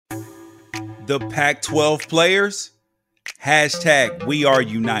the Pac-12 players, hashtag we are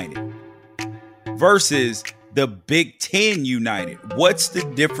united, versus the Big Ten united. What's the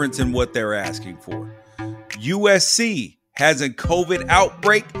difference in what they're asking for? USC has a COVID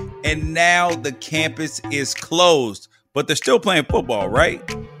outbreak, and now the campus is closed, but they're still playing football, right?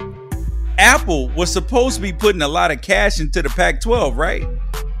 Apple was supposed to be putting a lot of cash into the Pac-12, right?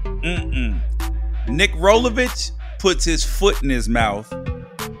 Nick Rolovich puts his foot in his mouth.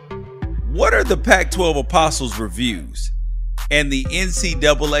 What are the Pac-12 Apostles' reviews? And the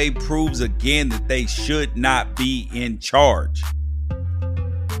NCAA proves again that they should not be in charge.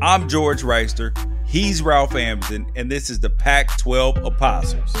 I'm George Reister. He's Ralph Amsden, and this is the Pac-12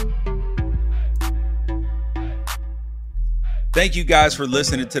 Apostles. Thank you guys for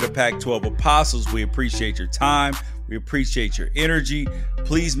listening to the Pac-12 Apostles. We appreciate your time. We appreciate your energy.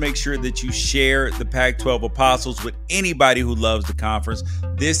 Please make sure that you share the Pac-12 Apostles with anybody who loves the conference.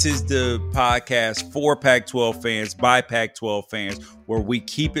 This is the podcast for Pac-12 fans, by Pac-12 fans, where we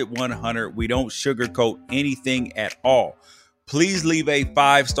keep it 100. We don't sugarcoat anything at all. Please leave a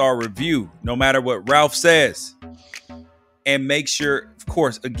 5-star review, no matter what Ralph says. And make sure, of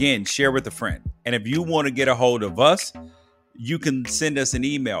course, again, share with a friend. And if you want to get a hold of us, you can send us an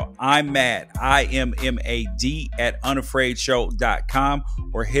email. I'm Mad, IMMAD @unafraidshow.com,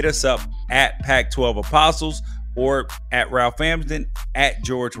 or hit us up at Pac-12 Apostles or at Ralph Amsden at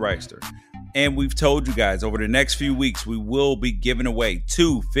George Reister. And we've told you guys over the next few weeks, we will be giving away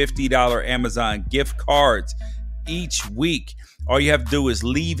 2 $50 Amazon gift cards each week. All you have to do is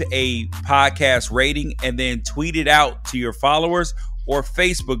leave a podcast rating and then tweet it out to your followers or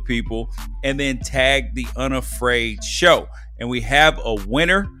Facebook people, and then tag the Unafraid Show. And we have a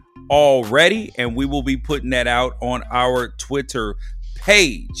winner already, and we will be putting that out on our Twitter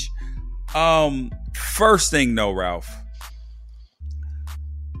page. First thing though, Ralph,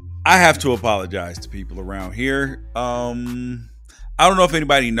 I have to apologize to people around here. I don't know if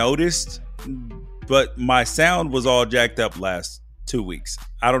anybody noticed, but my sound was all jacked up last 2 weeks.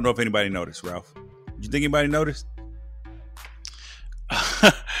 I don't know if anybody noticed, Ralph. Do you think anybody noticed?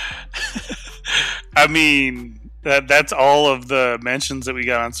 I mean, that's all of the mentions that we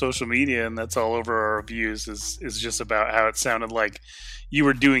got on social media, and that's all over our reviews is just about how it sounded like you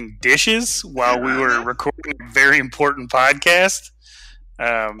were doing dishes while we were recording a very important podcast.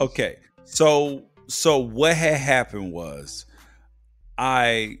 Okay. So what had happened was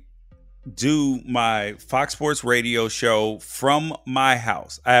I do my Fox Sports radio show from my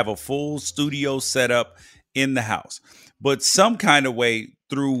house. I have a full studio set up in the house. But some kind of way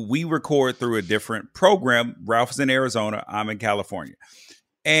we record through a different program. Ralph is in Arizona. I'm in California.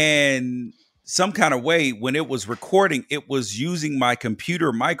 And some kind of way, when it was recording, it was using my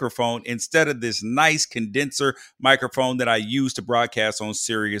computer microphone instead of this nice condenser microphone that I use to broadcast on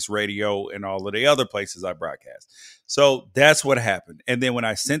Sirius Radio and all of the other places I broadcast. So that's what happened. And then when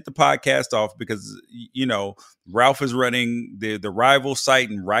I sent the podcast off, because, you know, Ralph is running the rival site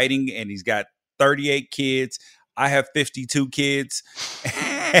and writing, and he's got 38 kids. I have 52 kids,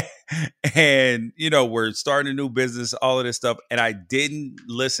 and, you know, we're starting a new business, all of this stuff. And I didn't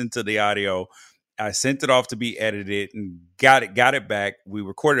listen to the audio. I sent it off to be edited and got it back. We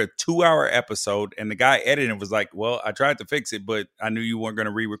recorded a 2-hour episode, and the guy editing was like, well, I tried to fix it, but I knew you weren't going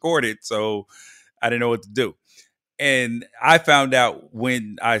to re-record it. So I didn't know what to do. And I found out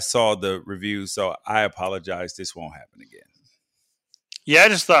when I saw the review. So I apologize. This won't happen again. Yeah, I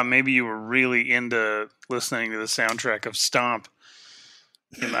just thought maybe you were really into listening to the soundtrack of Stomp.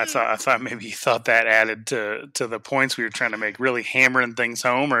 And I thought maybe you thought that added to the points we were trying to make, really hammering things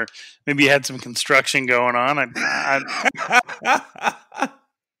home, or maybe you had some construction going on.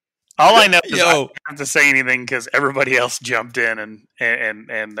 All I know is I don't have to say anything because everybody else jumped in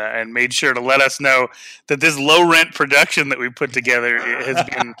and made sure to let us know that this low rent production that we put together has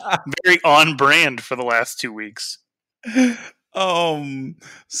been very on brand for the last 2 weeks.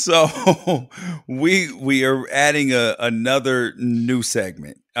 So we are adding another new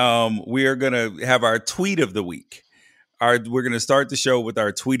segment. We are going to have our tweet of the week. We're going to start the show with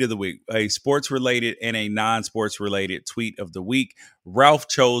our tweet of the week, a sports related and a non-sports related tweet of the week. Ralph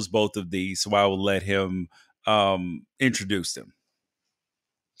chose both of these, so I will let him introduce them.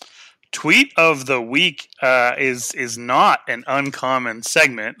 Tweet of the week is not an uncommon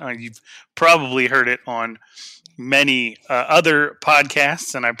segment. You've probably heard it on many other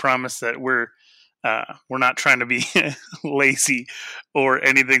podcasts, and I promise that we're not trying to be lazy or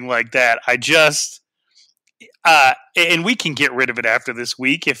anything like that. I just and we can get rid of it after this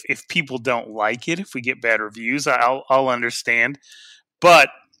week if people don't like it. If we get bad reviews, I'll understand. But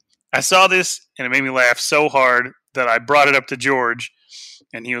I saw this and it made me laugh so hard that I brought it up to George,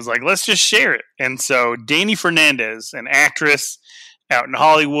 And he was like, let's just share it. And so Dani Fernandez, an actress out in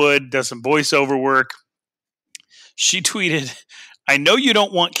Hollywood, does some voiceover work. She tweeted, I know you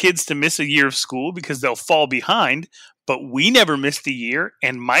don't want kids to miss a year of school because they'll fall behind, but we never missed a year,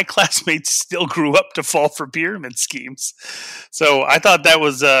 and my classmates still grew up to fall for pyramid schemes. So I thought that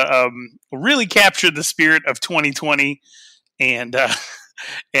was really captured the spirit of 2020, and a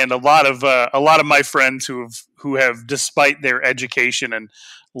lot of my friends who have, despite their education and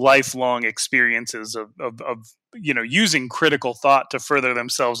lifelong experiences of using critical thought to further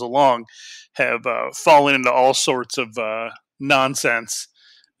themselves along, have fallen into all sorts of nonsense,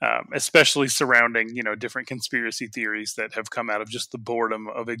 especially surrounding different conspiracy theories that have come out of just the boredom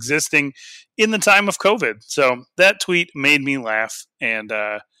of existing in the time of COVID. So that tweet made me laugh, and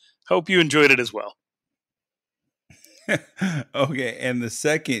hope you enjoyed it as well. Okay, and the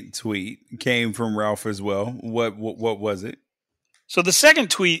second tweet came from Ralph as well. What was it? So the second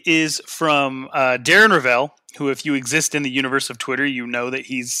tweet is from Darren Rovell, who, if you exist in the universe of Twitter, you know that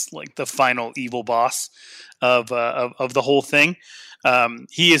he's like the final evil boss of the whole thing.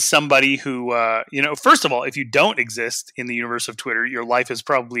 He is somebody who, first of all, if you don't exist in the universe of Twitter, your life is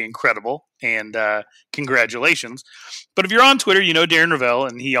probably incredible, and congratulations. But if you're on Twitter, you know Darren Rovell,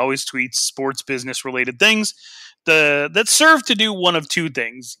 and he always tweets sports business related things that serve to do one of two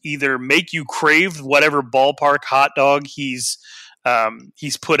things: either make you crave whatever ballpark hot dog he's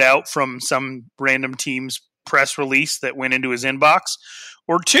put out from some random team's press release that went into his inbox,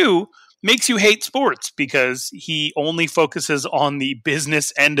 or two, makes you hate sports because he only focuses on the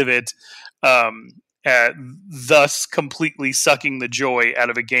business end of it, thus completely sucking the joy out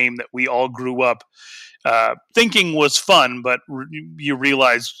of a game that we all grew up thinking was fun. But you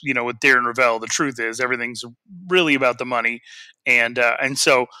realize, with Darren Rovell, the truth is everything's really about the money. And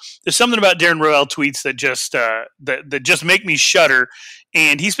so there's something about Darren Rovell tweets that just that just make me shudder.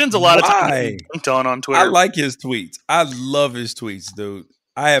 And he spends a lot of time on Twitter. I like his tweets. I love his tweets, dude.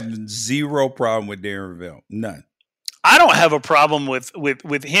 I have zero problem with Darren Rovell. None. I don't have a problem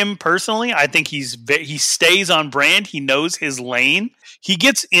with him personally. I think he stays on brand. He knows his lane. He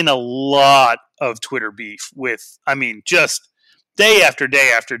gets in a lot of Twitter beef with, just day after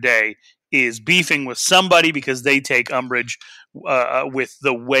day after day is beefing with somebody because they take umbrage with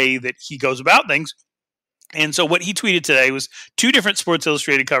the way that he goes about things. And so what he tweeted today was two different Sports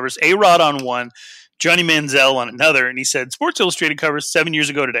Illustrated covers, A-Rod on one, Johnny Manziel on another, and he said, Sports Illustrated covers 7 years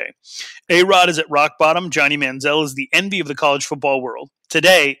ago today. A-Rod is at rock bottom. Johnny Manziel is the envy of the college football world.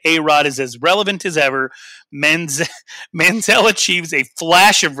 Today, A-Rod is as relevant as ever. Manziel achieves a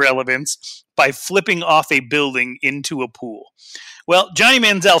flash of relevance by flipping off a building into a pool. Well, Johnny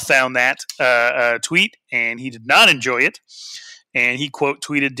Manziel found that tweet, and he did not enjoy it. And he quote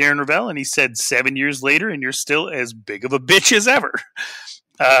tweeted Darren Rovell, and he said, 7 years later, and you're still as big of a bitch as ever,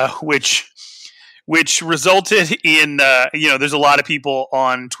 which resulted in, there's a lot of people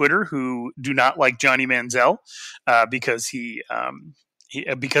on Twitter who do not like Johnny Manziel because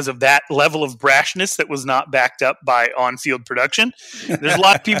because of that level of brashness that was not backed up by on-field production. There's a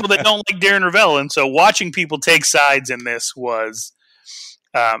lot of people that don't like Darren Rovell, and so watching people take sides in this was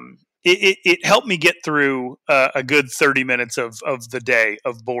it helped me get through a good 30 minutes of the day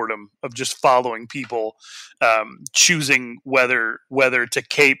of boredom, of just following people choosing whether to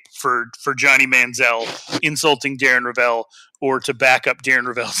cape for Johnny Manziel insulting Darren Rovell or to back up Darren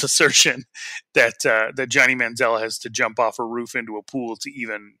Rovell's assertion that Johnny Manziel has to jump off a roof into a pool to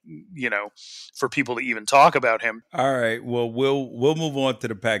even, for people to even talk about him. All right. Well, we'll move on to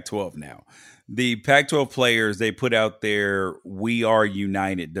the Pac-12 now. The Pac-12 players, they put out their "We Are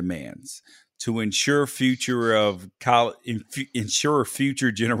United" demands to ensure future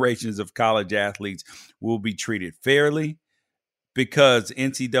generations of college athletes will be treated fairly, because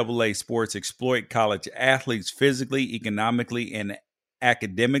NCAA sports exploit college athletes physically, economically, and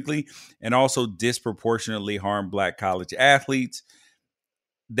academically, and also disproportionately harm Black college athletes.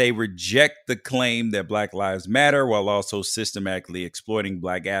 They reject the claim that Black Lives Matter while also systematically exploiting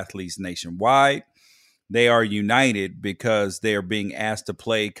Black athletes nationwide. They are united because they are being asked to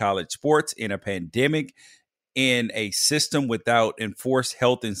play college sports in a pandemic, in a system without enforced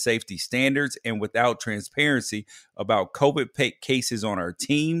health and safety standards, and without transparency about COVID cases on our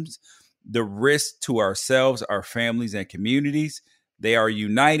teams, the risk to ourselves, our families, and communities. They are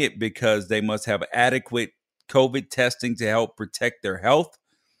united because they must have adequate COVID testing to help protect their health.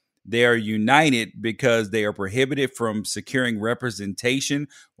 They are united because they are prohibited from securing representation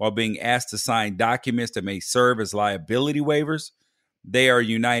while being asked to sign documents that may serve as liability waivers. They are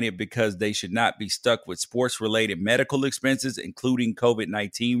united because they should not be stuck with sports-related medical expenses, including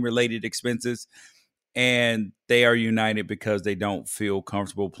COVID-19 related expenses. and they are united because they don't feel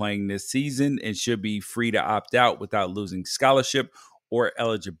comfortable playing this season and should be free to opt out without losing scholarship or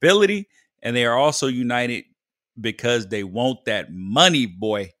eligibility. And they are also united because they want that money,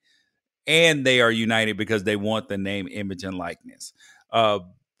 boy. And they are united because they want the name, image, and likeness.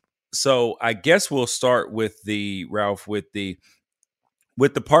 So I guess we'll start with the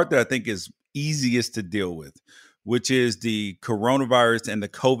part that I think is easiest to deal with, which is the coronavirus and the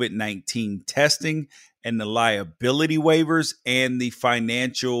COVID-19 testing and the liability waivers and the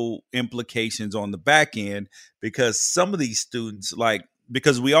financial implications on the back end, because some of these students,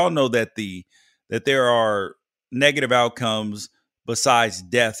 because we all know that there are negative outcomes besides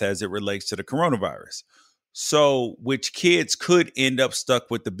death as it relates to the coronavirus. So, which kids could end up stuck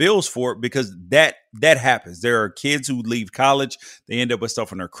with the bills for it, because that happens. There are kids who leave college, they end up with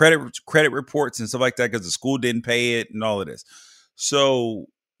stuff on their credit reports and stuff like that because the school didn't pay it and all of this. So,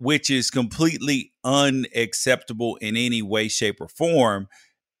 which is completely unacceptable in any way, shape, or form.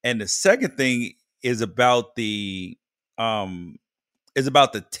 And the second thing is about the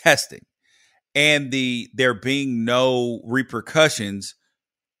testing and there being no repercussions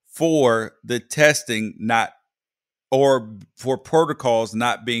for the testing or for protocols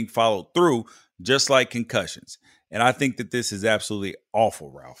not being followed through, just like concussions. And I think that this is absolutely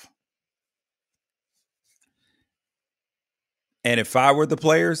awful, Ralph. And if I were the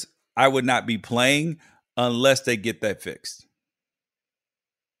players, I would not be playing unless they get that fixed.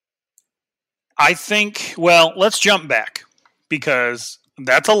 I think, well, let's jump back because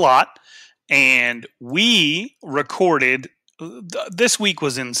that's a lot. And we recorded, this week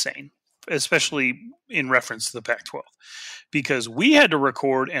was insane, especially in reference to the Pac-12, because we had to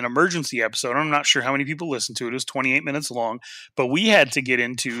record an emergency episode. I'm not sure how many people listened to it. It was 28 minutes long, but we had to get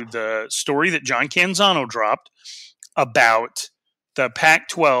into the story that John Canzano dropped about the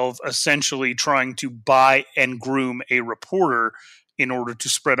Pac-12 essentially trying to buy and groom a reporter in order to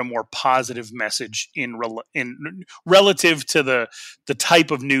spread a more positive message in relative to the type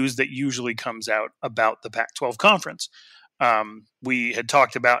of news that usually comes out about the Pac-12 conference. We had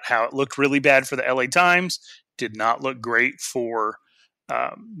talked about how it looked really bad for the LA Times, did not look great for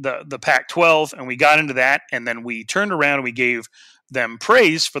the Pac-12, and we got into that, and then we turned around and we gave them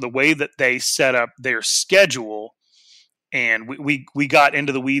praise for the way that they set up their schedule, and we got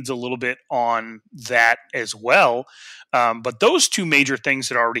into the weeds a little bit on that as well. But those two major things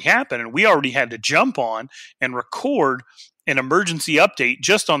had already happened, and we already had to jump on and record an emergency update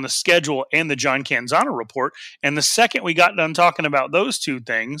just on the schedule and the John Canzano report. And the second we got done talking about those two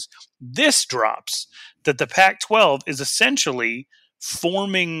things, this drops that the Pac-12 is essentially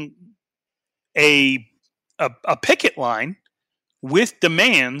forming a picket line with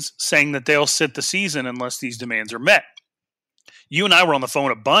demands saying that they'll sit the season unless these demands are met. You and I were on the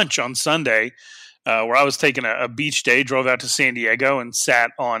phone a bunch on Sunday where I was taking a beach day, drove out to San Diego and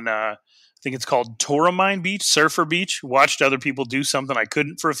sat on, I think it's called Toramine Beach, Surfer Beach, watched other people do something I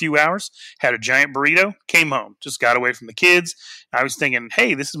couldn't for a few hours, had a giant burrito, came home, just got away from the kids. I was thinking,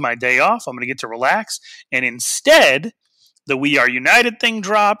 hey, this is my day off. I'm going to get to relax. And instead, the We Are United thing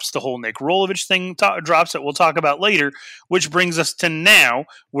drops, the whole Nick Rolovich thing drops that we'll talk about later, which brings us to now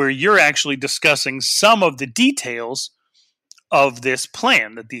where you're actually discussing some of the details of this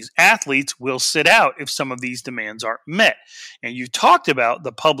plan, that these athletes will sit out if some of these demands aren't met. And you talked about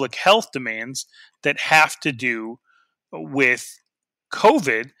the public health demands that have to do with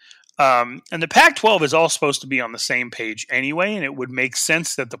COVID. And the Pac-12 is all supposed to be on the same page anyway, and it would make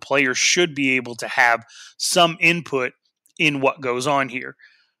sense that the players should be able to have some input in what goes on here.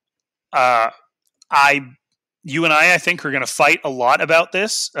 You and I think, are going to fight a lot about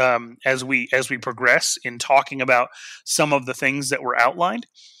this as we progress in talking about some of the things that were outlined.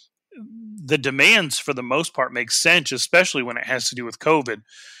 The demands, for the most part, make sense, especially when it has to do with COVID.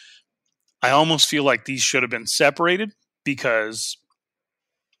 I almost feel like these should have been separated because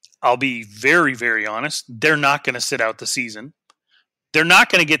I'll be very, very honest. They're not going to sit out the season. They're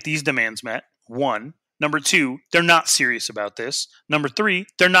not going to get these demands met, one. Number two, they're not serious about this. Number three,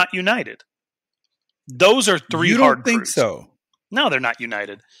 they're not united. Those are three hard You don't think truths. so? No, they're not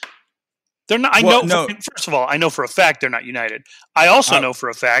united. They're not. First of all, I know for a fact they're not united. I also know for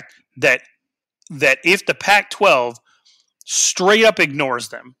a fact that if the Pac-12 straight up ignores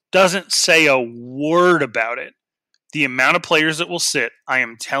them, doesn't say a word about it, The amount of players that will sit, I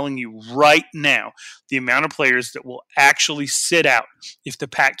am telling you right now, the amount of players that will actually sit out if the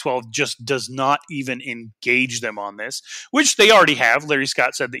Pac-12 just does not even engage them on this, which they already have. Larry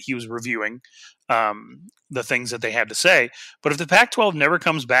Scott said that he was reviewing the things that they had to say. But if the Pac-12 never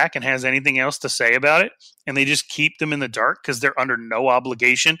comes back and has anything else to say about it, and they just keep them in the dark because they're under no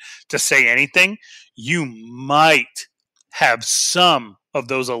obligation to say anything, you might have some of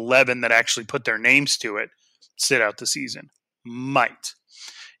those 11 that actually put their names to it sit out the season. Might.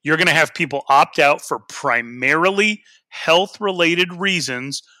 You're going to have people opt out for primarily health-related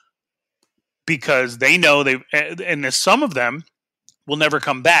reasons because they know and some of them will never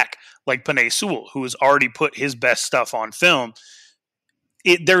come back, like Penei Sewell, who has already put his best stuff on film.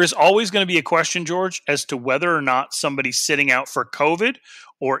 There is always going to be a question, George, as to whether or not somebody's sitting out for COVID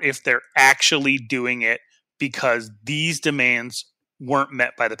or if they're actually doing it because these demands weren't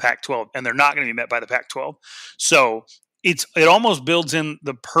met by the Pac-12, and they're not going to be met by the Pac-12. So it almost builds in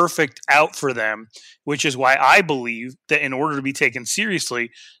the perfect out for them, which is why I believe that in order to be taken seriously,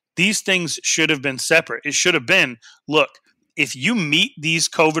 these things should have been separate. It should have been, look, if you meet these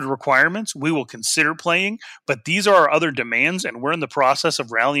COVID requirements, we will consider playing, but these are our other demands, and we're in the process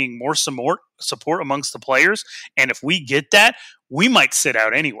of rallying more support amongst the players, and if we get that, we might sit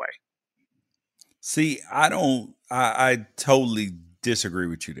out anyway. See, I totally disagree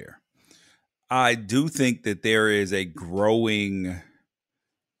with you there. I do think that there is a growing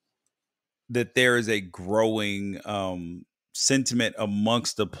sentiment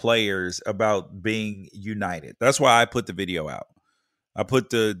amongst the players about being united. That's why I put the video out. I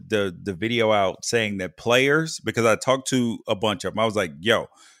put the video out saying that players, because I talked to a bunch of them, I was like, yo,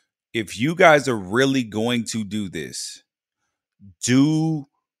 if you guys are really going to do this, do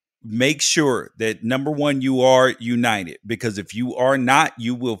make sure that, number one, you are united, because if you are not,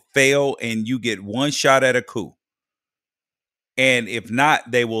 you will fail and you get one shot at a coup. And if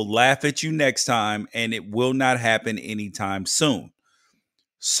not, they will laugh at you next time, and it will not happen anytime soon.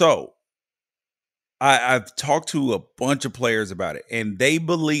 So I've talked to a bunch of players about it, and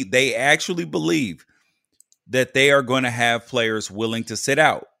they actually believe that they are going to have players willing to sit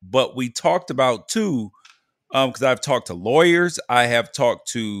out. But we talked about too, because I've talked to lawyers, I have talked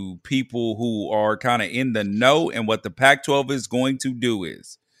to people who are kind of in the know, and what the Pac-12 is going to do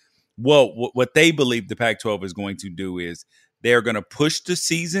is, what they believe the Pac-12 is going to do is they're going to push the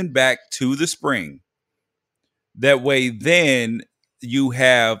season back to the spring. That way, then you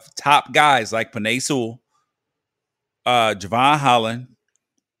have top guys like Penei Sewell, Javon Holland,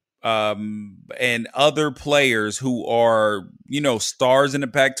 and other players who are, stars in the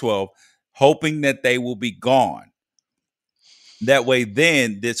Pac-12, hoping that they will be gone. That way,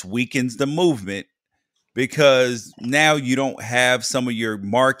 then this weakens the movement, because now you don't have some of your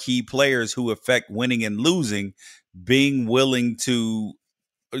marquee players who affect winning and losing being willing to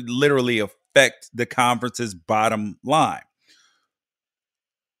literally affect the conference's bottom line.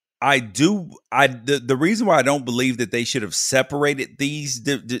 The reason why I don't believe that they should have separated these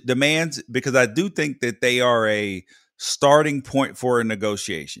demands, because I do think that they are a starting point for a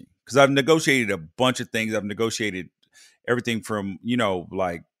negotiation. Because I've negotiated a bunch of things. I've negotiated everything from,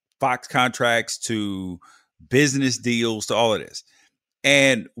 like Fox contracts to business deals to all of this.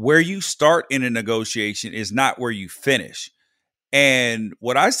 And where you start in a negotiation is not where you finish. And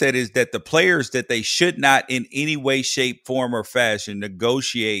what I said is that the players, that they should not in any way, shape, form, or fashion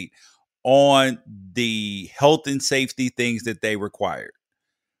negotiate on the health and safety things that they required,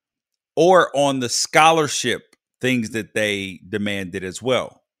 or on the scholarship things that they demanded as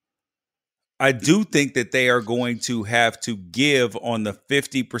well. I do think that they are going to have to give on the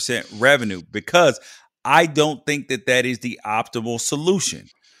 50% revenue, because I don't think that that is the optimal solution.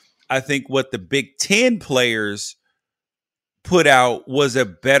 I think what the Big Ten players put out was a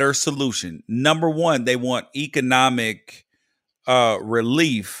better solution. Number one, they want economic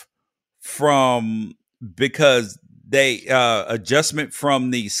relief because they adjustment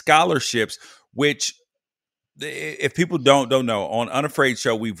from the scholarships, which, if people don't know, on Unafraid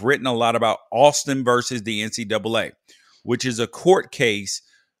Show, we've written a lot about Austin versus the NCAA, which is a court case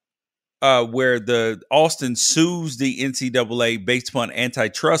where the Austin sues the NCAA based upon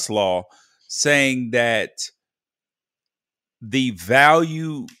antitrust law, saying that the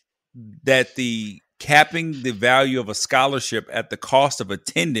value that the capping the value of a scholarship at the cost of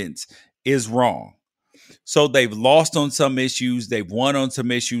attendance is wrong. So they've lost on some issues. They've won on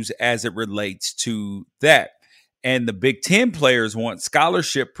some issues as it relates to that. And the Big Ten players want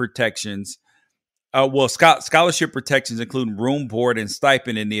scholarship protections. Scholarship protections include room, board, and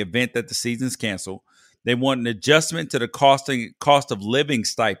stipend in the event that the season's canceled. They want an adjustment to the cost of living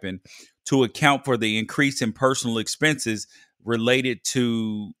stipend to account for the increase in personal expenses related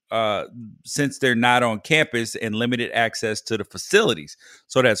to since they're not on campus and limited access to the facilities.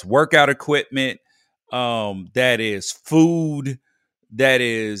 So that's workout equipment, that is food, that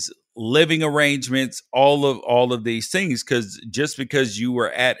is living arrangements, all of these things. Because just because you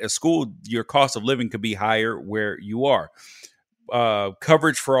were at a school, your cost of living could be higher where you are.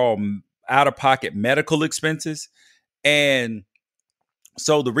 Coverage for all out-of-pocket medical expenses. And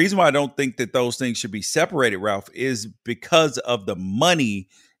so the reason why I don't think that those things should be separated, Ralph, is because of the money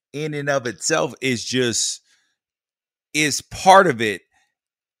in and of itself is part of it.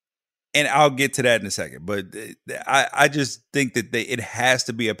 And I'll get to that in a second. But I just think that it has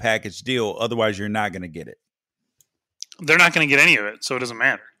to be a package deal. Otherwise, you're not going to get it. They're not going to get any of it, so it doesn't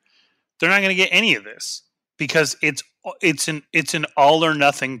matter. They're not going to get any of this because it's an all or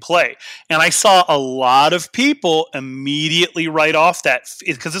nothing play. And I saw a lot of people immediately write off that,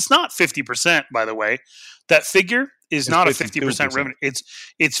 because it's not 50%, by the way. That figure is not a 50% revenue.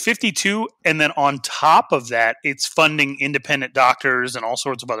 It's 52, and then on top of that, it's funding independent doctors and all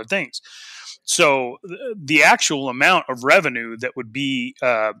sorts of other things. So the actual amount of revenue that would be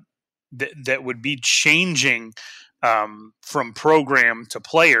that would be changing from program to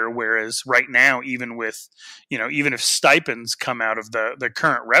player, whereas right now, even if stipends come out of the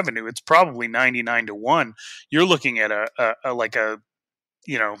current revenue, it's probably 99-1. You're looking at a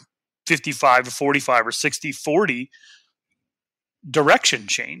 55 to 45 or 60-40 direction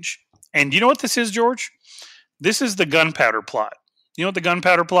change. And you know what this is, George? This is the gunpowder plot. You know what the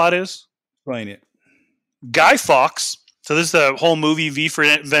gunpowder plot is? Explain it. Guy Fawkes. So this is the whole movie V for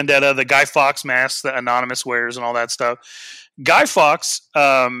Vendetta, the Guy Fawkes mask that Anonymous wears and all that stuff. Guy Fawkes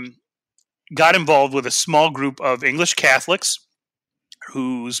got involved with a small group of English Catholics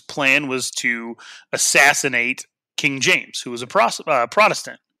whose plan was to assassinate King James, who was a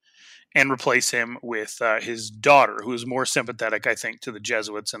Protestant, and replace him with his daughter, who was more sympathetic, I think, to the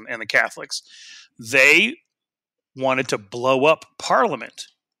Jesuits and the Catholics. They wanted to blow up Parliament.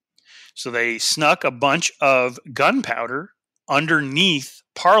 So they snuck a bunch of gunpowder underneath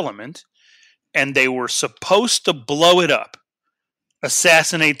Parliament, and they were supposed to blow it up,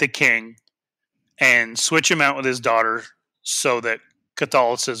 assassinate the king, and switch him out with his daughter so that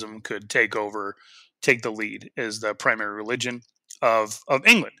Catholicism could take the lead as the primary religion of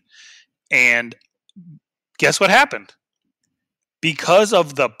England. And guess what happened? Because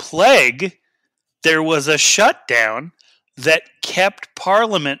of the plague, there was a shutdown that kept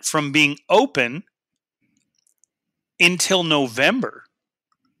Parliament from being open until November,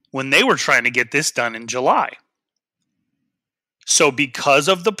 when they were trying to get this done in July. So because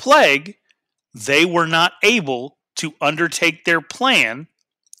of the plague, they were not able to undertake their plan,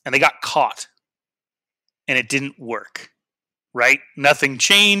 and they got caught. And it didn't work, right? Nothing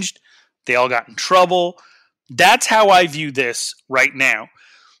changed. They all got in trouble. That's how I view this right now.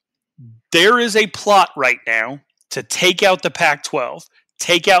 There is a plot right now to take out the Pac-12,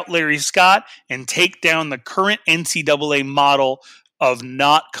 take out Larry Scott, and take down the current NCAA model of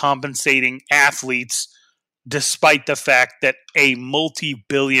not compensating athletes, despite the fact that a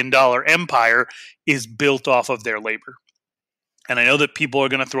multi-billion-dollar empire is built off of their labor. And I know that people are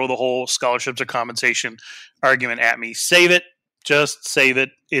going to throw the whole scholarships or compensation argument at me. Save it. Just save it.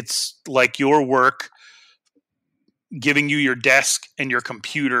 It's like your work, giving you your desk and your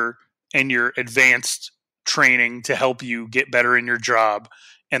computer and your advanced training to help you get better in your job,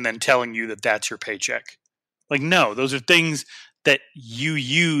 and then telling you that that's your paycheck. Like, no, those are things that you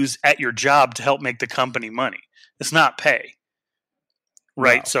use at your job to help make the company money. It's not pay.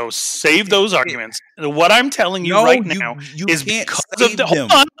 Right? No. So save those arguments. What I'm telling you now is because of the...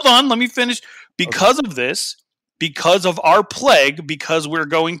 Hold on, let me finish. Because of this, because of our plague, because we're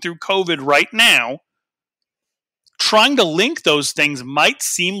going through COVID right now, trying to link those things might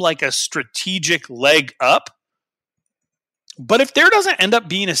seem like a strategic leg up. But if there doesn't end up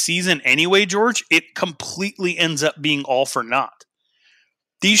being a season anyway, George, it completely ends up being all for naught.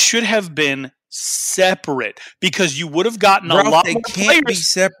 These should have been separate, because you would have gotten a lot more players. They can't be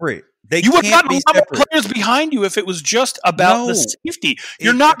separate. You would have gotten a lot more players behind you if it was just about the safety.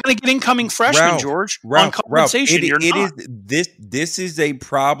 You're not going to get incoming freshmen, George, on compensation. This is a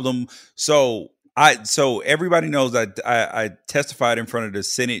problem. So everybody knows that I testified in front of the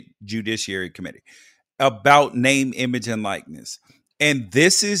Senate Judiciary Committee about name, image, and likeness. And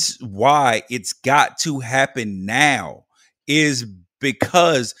this is why it's got to happen now, is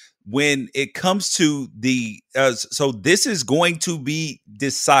because when it comes to so this is going to be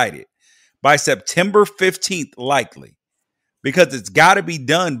decided by September 15th, likely. because it's got to be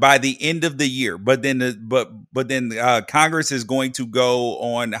done by the end of the year. But then Congress is going to go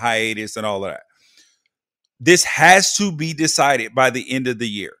on hiatus and all of that. This has to be decided by the end of the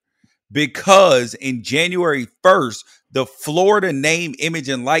year, because in January 1st, the Florida name, image,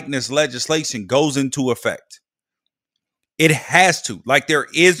 and likeness legislation goes into effect. It has to. Like, there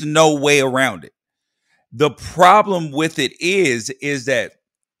is no way around it. The problem with it is that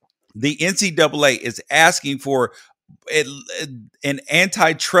the NCAA is asking for an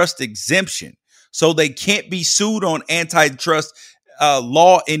antitrust exemption, so they can't be sued on antitrust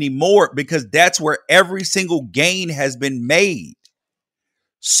law anymore, because that's where every single gain has been made.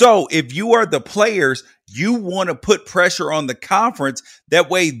 So if you are the players, you want to put pressure on the conference. That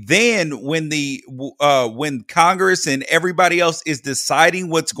way, then when Congress and everybody else is deciding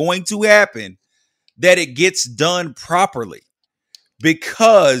what's going to happen, that it gets done properly.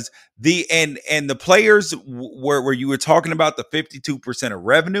 Because the players, where you were talking about the 52% of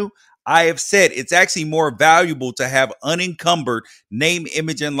revenue, I have said it's actually more valuable to have unencumbered name,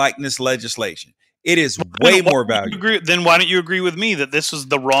 image, and likeness legislation. It is way more valuable. Then why don't you agree with me that this was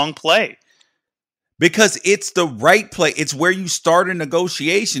the wrong play? Because it's the right play. It's where you start a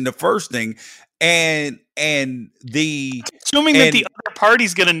negotiation, the first thing. And assuming that the other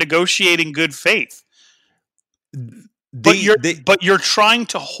party's going to negotiate in good faith. But you're trying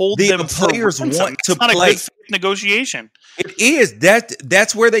to hold them. Players want to play. Not a good negotiation. It is.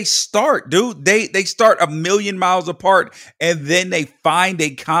 That's where they start, dude. They start a million miles apart, and then they find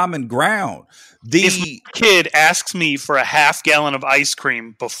a common ground. If my kid asks me for a half gallon of ice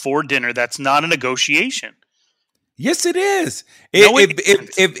cream before dinner, that's not a negotiation. Yes, it is.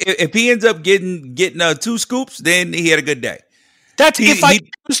 If he ends up getting 2 scoops, then he had a good day. That's if I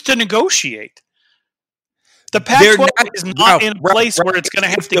choose to negotiate. The Pac-12 is not in a place where it's going to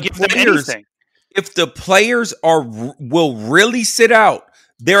have to give them anything. If the players will really sit out,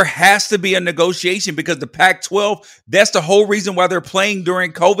 there has to be a negotiation, because the Pac-12, that's the whole reason why they're playing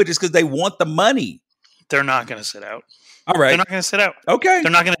during COVID, is because they want the money. They're not going to sit out. All right. They're not going to sit out. Okay.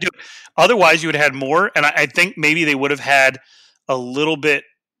 They're not going to do it. Otherwise, you would have had more. And I think maybe they would have had a little bit,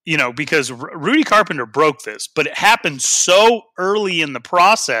 because Rudy Carpenter broke this, but it happened so early in the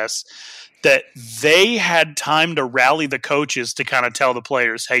process that they had time to rally the coaches to kind of tell the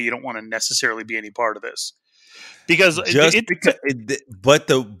players, hey, you don't want to necessarily be any part of this. But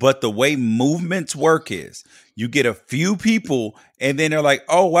the way movements work is you get a few people, and then they're like,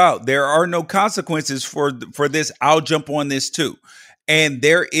 oh, wow, there are no consequences for this. I'll jump on this too. And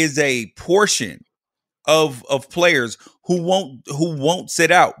there is a portion of players who won't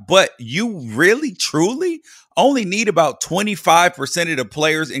sit out. But you really, truly only need about 25% of the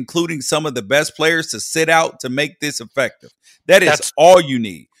players, including some of the best players, to sit out to make this effective. That's all you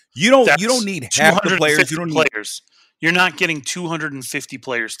need. You don't need half the players. You don't need players. You're not getting 250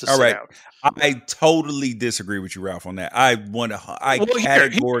 players to sit out. I totally disagree with you, Ralph, on that. I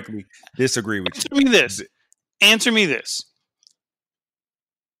categorically disagree with you. Answer me this.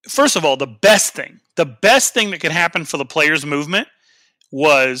 First of all, the best thing that could happen for the players' movement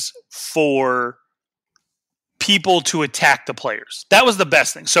was for people to attack the players. That was the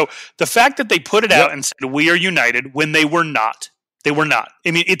best thing. So the fact that they put it out and said, we are united, when they were not. They were not.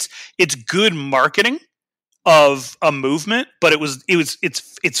 I mean, it's good marketing of a movement, but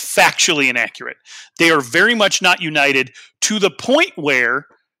it's factually inaccurate. They are very much not united, to the point where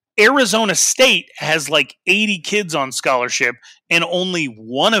Arizona State has like 80 kids on scholarship, and only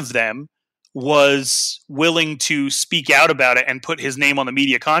one of them was willing to speak out about it and put his name on the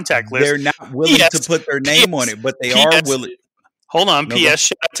media contact list. They're not willing to put their name on it, but they are willing. Hold on. P.S.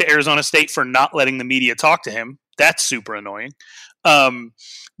 Shout out to Arizona State for not letting the media talk to him. That's super annoying.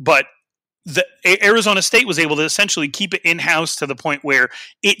 But the Arizona State was able to essentially keep it in-house to the point where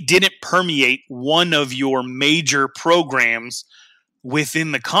it didn't permeate one of your major programs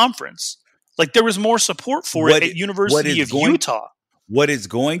within the conference. Like, there was more support for it at University of Utah. What is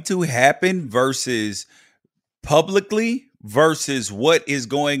going to happen versus publicly versus what is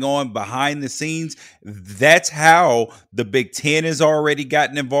going on behind the scenes, that's how the Big Ten has already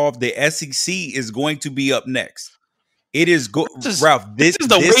gotten involved. The SEC is going to be up next. It is Ralph. This is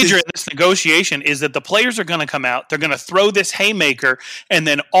the wager in this negotiation, is that the players are going to come out. They're going to throw this haymaker, and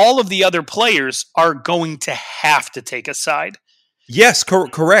then all of the other players are going to have to take a side. Yes,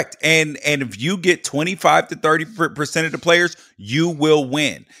 correct. And if you get 25 to 30% of the players, you will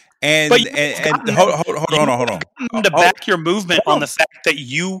win. And hold on. To back your movement on the fact that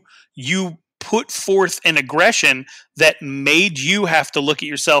you put forth an aggression that made you have to look at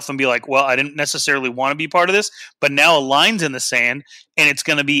yourself and be like, well, I didn't necessarily want to be part of this, but now a line's in the sand, and it's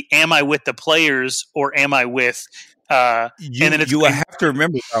going to be, am I with the players or am I with And then it's you have to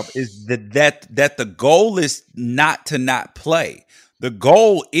remember, Ralph, is that the goal is not to not play. The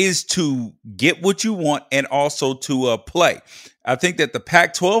goal is to get what you want and also to play. I think that the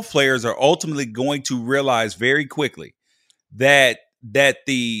Pac-12 players are ultimately going to realize very quickly that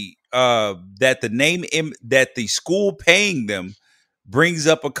the school paying them brings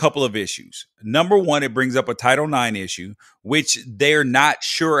up a couple of issues. Number one, it brings up a Title IX issue, which they're not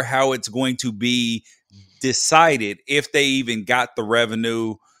sure how it's going to be decided if they even got the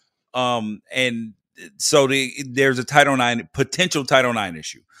revenue. And so there's a potential Title IX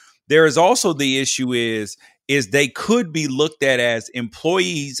issue. There is also the issue is they could be looked at as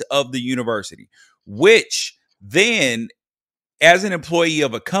employees of the university, which then, as an employee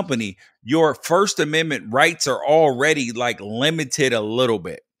of a company, your First Amendment rights are already like limited a little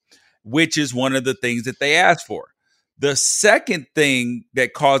bit, which is one of the things that they asked for. The second thing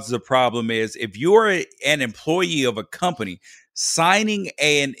that causes a problem is if you're an employee of a company signing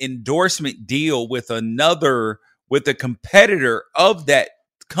an endorsement deal with a competitor of that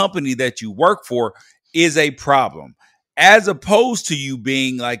company that you work for is a problem, as opposed to you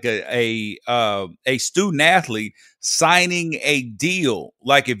being like a student athlete signing a deal.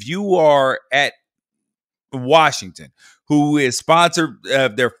 Like if you are at Washington, who is sponsored,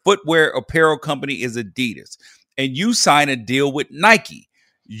 their footwear apparel company is Adidas, and you sign a deal with Nike,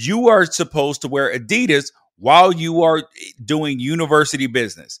 you are supposed to wear Adidas while you are doing university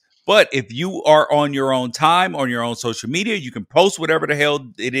business. But if you are on your own time, on your own social media, you can post whatever the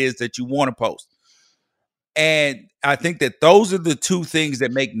hell it is that you want to post. And I think that those are the two things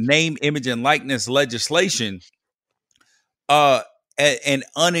that make name, image, and likeness legislation that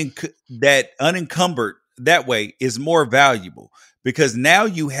unencumbered that way is more valuable, because now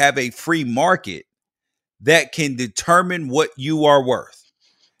you have a free market that can determine what you are worth.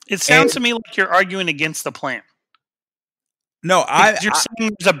 It sounds to me like you're arguing against the plan. No, you're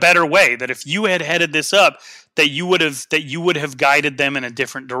saying there's a better way, that if you had headed this up, that you would have guided them in a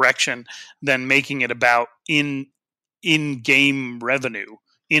different direction than making it about in-game revenue,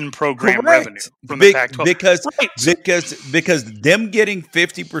 in-program revenue from the Pac-12. Because them getting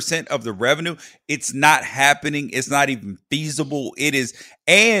 50% of the revenue, it's not happening. It's not even feasible. It is,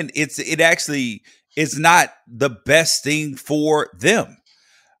 and it's not the best thing for them.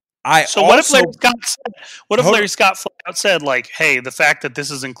 What if Larry Scott flat out said, like, hey, the fact that this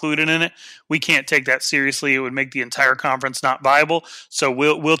is included in it, we can't take that seriously. It would make the entire conference not viable. So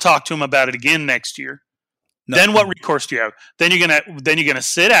we'll talk to him about it again next year. No. Then what recourse do you have? Then you're gonna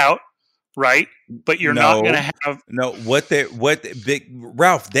sit out, right? But you're not gonna have Ralph,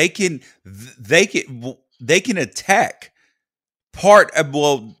 they can attack part of,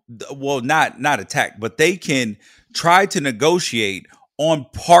 not attack, but they can try to negotiate on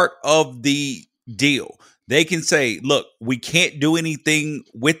part of the deal. They can say, look, we can't do anything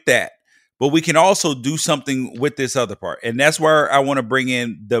with that, but we can also do something with this other part. And that's where I want to bring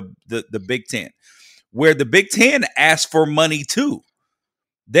in the Big Ten, where the Big Ten asked for money too.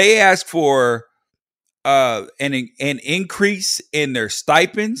 They asked for an increase in their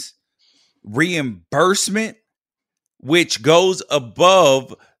stipends, reimbursement, which goes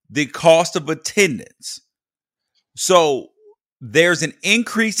above the cost of attendance. So there's an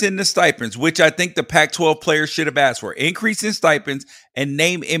increase in the stipends, which I think the Pac-12 players should have asked for. Increase in stipends and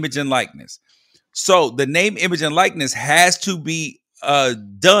name, image, and likeness. So the name, image, and likeness has to be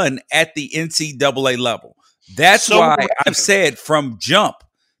done at the NCAA level. That's why I've said from jump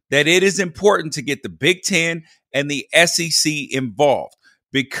that it is important to get the Big Ten and the SEC involved,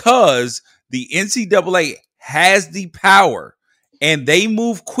 because the NCAA has the power and they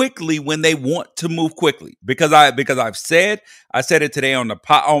move quickly when they want to move quickly. Because I said it today on my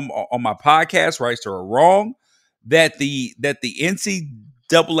podcast, right or wrong, that the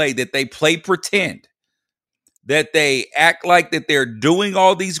NCAA, that they play pretend, that they act like that they're doing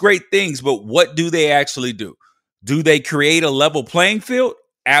all these great things, but what do they actually do? Do they create a level playing field?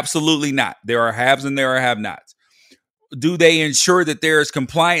 Absolutely not. There are haves and there are have-nots. Do they ensure that there is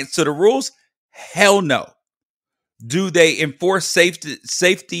compliance to the rules? Hell no. Do they enforce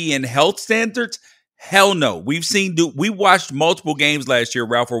safety and health standards? Hell no. We watched multiple games last year,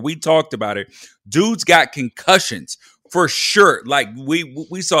 Ralph, where we talked about it. Dudes got concussions for sure. Like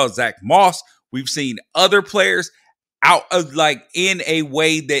we saw Zach Moss. We've seen other players out of, like, in a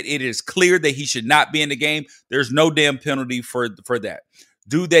way that it is clear that he should not be in the game. There's no damn penalty for that.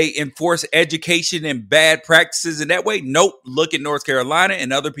 Do they enforce education and bad practices in that way? Nope. Look at North Carolina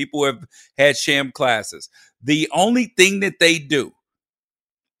and other people who have had sham classes. The only thing that they do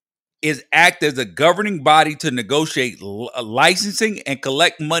is act as a governing body to negotiate licensing and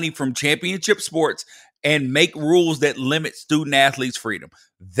collect money from championship sports and make rules that limit student athletes' freedom.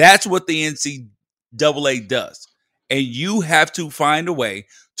 That's what the NCAA does. And you have to find a way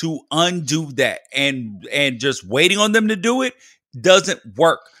to undo that. And just waiting on them to do it doesn't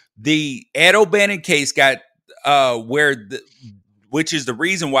work. The Ed O'Bannon case got which is the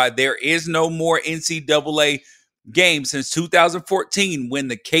reason why there is no more NCAA games since 2014 when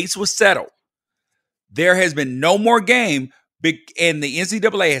the case was settled. There has been no more game, and the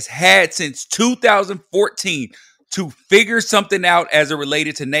NCAA has had since 2014 to figure something out as it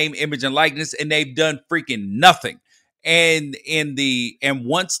related to name, image, and likeness, and they've done freaking nothing. And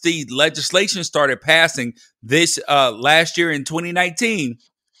once the legislation started passing this last year in 2019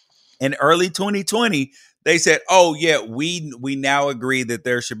 and early 2020, they said, "Oh yeah, we now agree that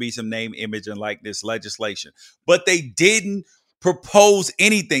there should be some name, image, and likeness legislation." But they didn't propose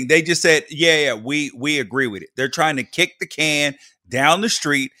anything. They just said, "Yeah, we agree with it." They're trying to kick the can down the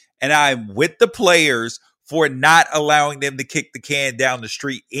street, and I'm with the players for not allowing them to kick the can down the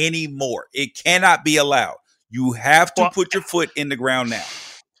street anymore. It cannot be allowed. You have to put your foot in the ground now.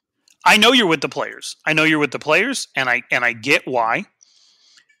 I know you're with the players. And I get why.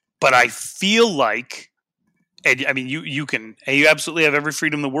 But I feel like, and I mean, you absolutely have every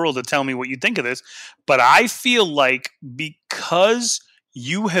freedom in the world to tell me what you think of this, but I feel like because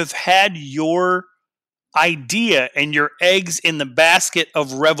you have had your idea and your eggs in the basket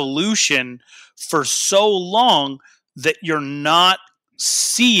of revolution for so long that you're not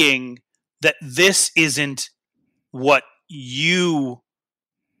seeing that this isn't what you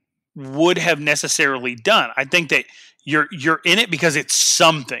would have necessarily done. I think that you're in it because it's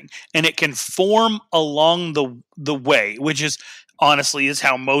something, and it can form along the way, which is honestly is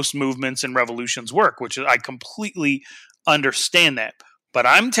how most movements and revolutions work, which is, I completely understand that. But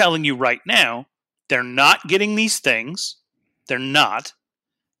I'm telling you right now, they're not getting these things. They're not.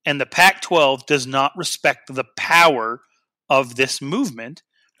 And the Pac-12 does not respect the power of this movement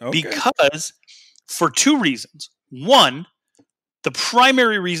because for two reasons. One, the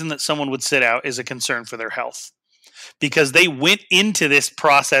primary reason that someone would sit out is a concern for their health, because they went into this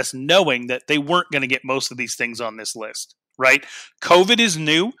process knowing that they weren't going to get most of these things on this list, right? COVID is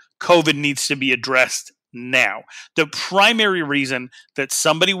new. COVID needs to be addressed now. The primary reason that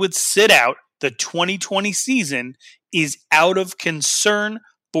somebody would sit out the 2020 season is out of concern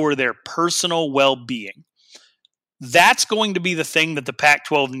for their personal well-being. That's going to be the thing that the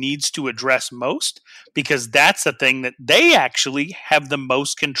Pac-12 needs to address most, because that's the thing that they actually have the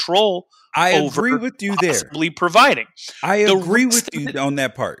most control over. I agree with you there. Possibly providing. I agree with you on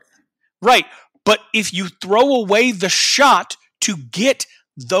that part. Right. But if you throw away the shot to get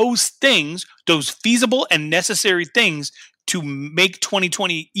those things, those feasible and necessary things to make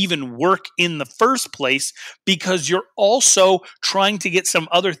 2020 even work in the first place, because you're also trying to get some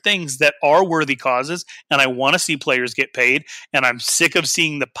other things that are worthy causes, and I want to see players get paid, and I'm sick of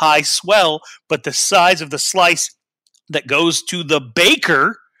seeing the pie swell, but the size of the slice that goes to the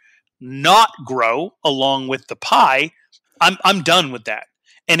baker not grow along with the pie. I'm done with that.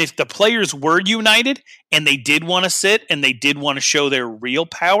 And if the players were united and they did want to sit and they did want to show their real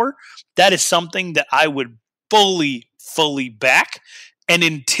power, that is something that I would fully back. And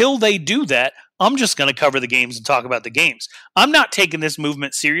until they do that, I'm just going to cover the games and talk about the games. I'm not taking this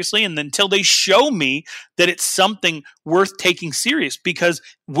movement seriously, and until they show me that it's something worth taking serious, because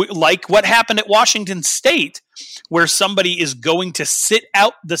like what happened at Washington State, where somebody is going to sit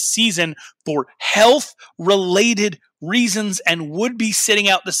out the season for health-related reasons and would be sitting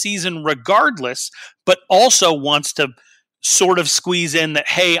out the season regardless, but also wants to sort of squeeze in that,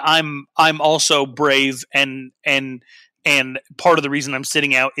 hey, I'm also brave and part of the reason I'm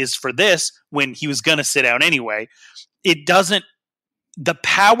sitting out is for this, when he was going to sit out anyway. It doesn't, the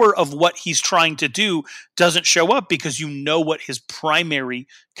power of what he's trying to do doesn't show up, because you know what his primary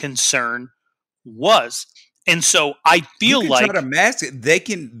concern was. And so I feel like try to mask it. They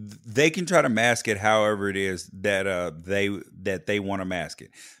can try to mask it however it is that they want to mask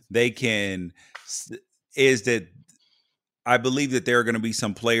it. They can I believe that there are going to be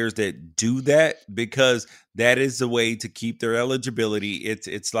some players that do that, because that is the way to keep their eligibility.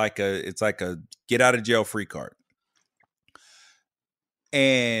 It's like a get out of jail free card.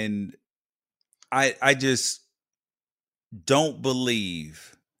 And I just don't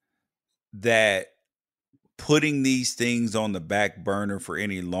believe that putting these things on the back burner for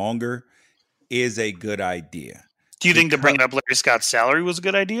any longer is a good idea. Do you think to bring up Larry Scott's salary was a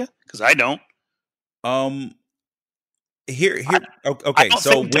good idea? Because I don't. Okay.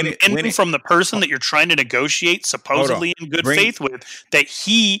 So when from the person that you're trying to negotiate supposedly in good faith with, that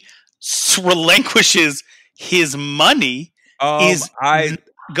he relinquishes his money is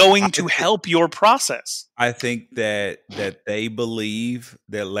going to help your process. I think that they believe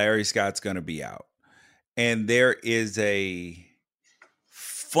that Larry Scott's going to be out. And there is a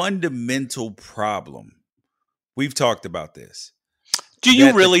fundamental problem. We've talked about this. Do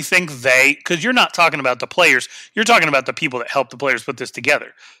you really think because you're not talking about the players, you're talking about the people that help the players put this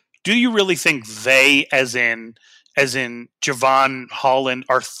together. Do you really think they, as in Javon Holland,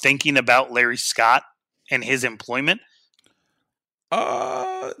 are thinking about Larry Scott and his employment?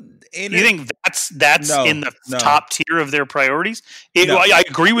 You think that's in the top tier of their priorities? I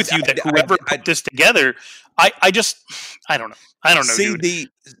agree with you that whoever put this together, I don't know. I don't know.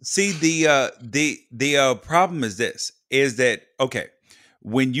 The problem is this: is that okay?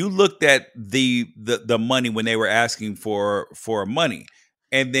 When you looked at the money when they were asking for money,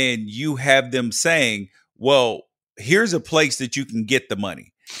 and then you have them saying, "Well, here's a place that you can get the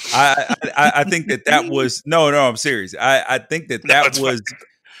money." I think that was no. I'm serious. I think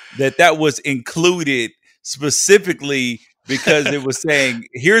that was included specifically because it was saying,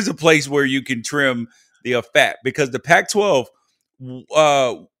 "Here's a place where you can trim the fat." Because the Pac-12,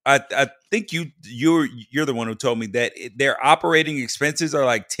 I think you're the one who told me that their operating expenses are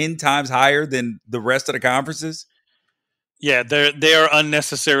like 10 times higher than the rest of the conferences. Yeah, they are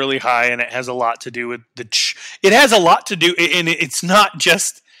unnecessarily high, and it has a lot to do with it has a lot to do, and it's not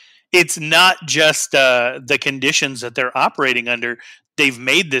just the conditions that they're operating under. They've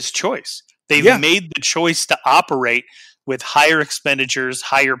made this choice. They've made the choice to operate with higher expenditures,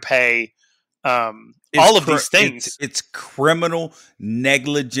 higher pay, all of these things. It's criminal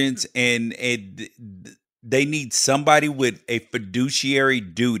negligence, and they need somebody with a fiduciary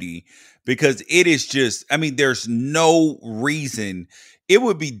duty. Because it is just, I mean, there's no reason. It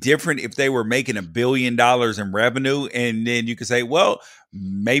would be different if they were making $1 billion in revenue, and then you could say, well,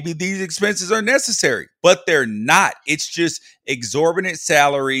 maybe these expenses are necessary, but they're not. It's just exorbitant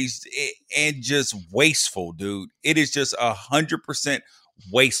salaries and just wasteful, dude. It is just 100%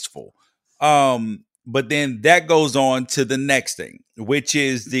 wasteful. But then that goes on to the next thing, which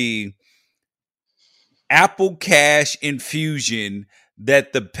is the Apple Cash infusion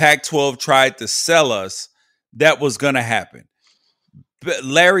that the Pac-12 tried to sell us that was going to happen. But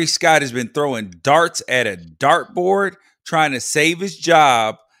Larry Scott has been throwing darts at a dartboard trying to save his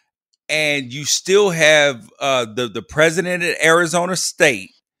job, and you still have the president at Arizona State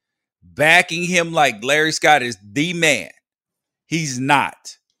backing him like Larry Scott is the man. He's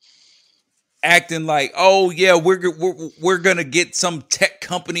not. Acting like, oh yeah, we're gonna get some tech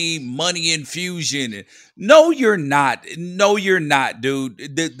company money infusion. No, you're not. No, you're not, dude.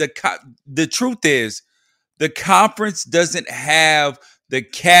 The truth is, the conference doesn't have the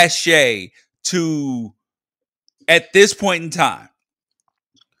cachet to, at this point in time,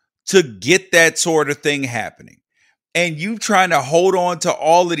 to get that sort of thing happening. And you trying to hold on to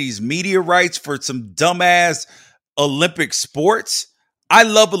all of these media rights for some dumbass Olympic sports. I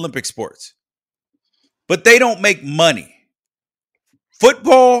love Olympic sports, but they don't make money.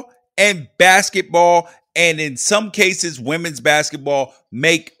 Football and basketball, and in some cases, women's basketball,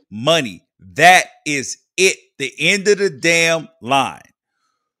 make money. That is it. The end of the damn line.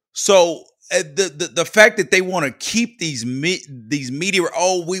 So the fact that they want to keep these media, we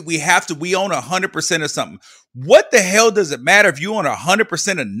own 100% of something. What the hell does it matter if you own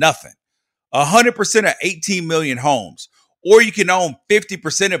 100% of nothing? 100% of 18 million homes, or you can own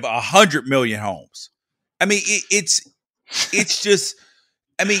 50% of 100 million homes. I mean, it's just,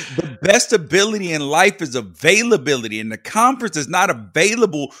 I mean, the best ability in life is availability, and the conference is not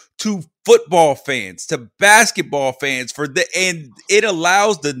available to football fans, to basketball fans, and it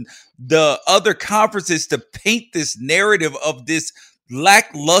allows the other conferences to paint this narrative of this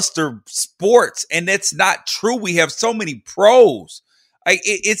lackluster sports, and that's not true. We have so many pros.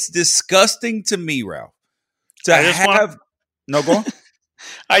 It's disgusting to me, Ralph. Go on.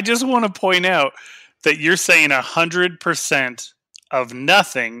 I just want to point out that you're saying 100% of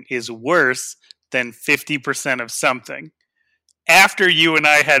nothing is worse than 50% of something. After you and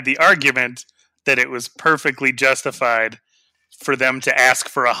I had the argument that it was perfectly justified for them to ask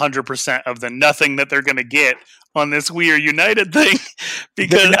for 100% of the nothing that they're going to get on this We Are United thing,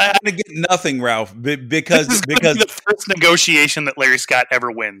 because they're not going to get nothing, Ralph. Because the first negotiation that Larry Scott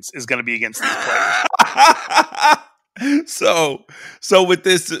ever wins is going to be against these players. So with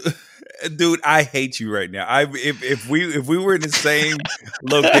this, dude, I hate you right now. If we were in the same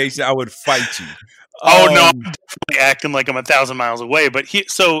location, I would fight you. Oh no, I'm definitely acting like I'm 1,000 miles away. But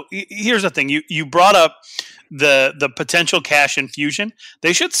here's the thing: you brought up the potential cash infusion.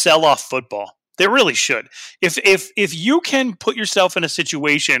 They should sell off football. They really should. If you can put yourself in a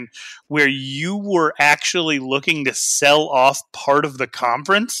situation where you were actually looking to sell off part of the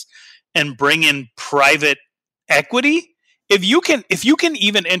conference and bring in private equity, if you can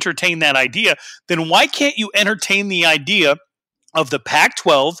even entertain that idea, then why can't you entertain the idea of the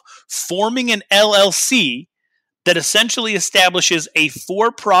Pac-12 forming an LLC that essentially establishes a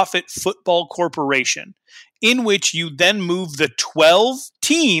for-profit football corporation in which you then move the 12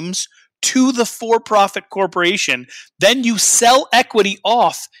 teams to the for-profit corporation. Then you sell equity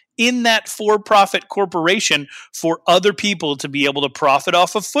off in that for-profit corporation for other people to be able to profit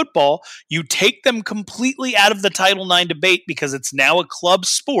off of football. You take them completely out of the Title IX debate because it's now a club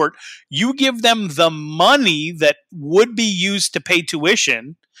sport. You give them the money that would be used to pay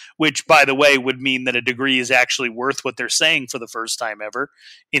tuition, which, by the way, would mean that a degree is actually worth what they're saying for the first time ever,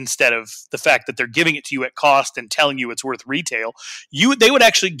 instead of the fact that they're giving it to you at cost and telling you it's worth retail. They would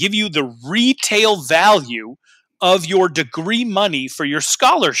actually give you the retail value of your degree money for your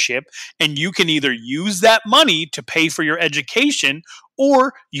scholarship, and you can either use that money to pay for your education,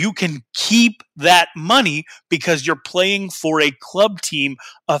 or you can keep that money because you're playing for a club team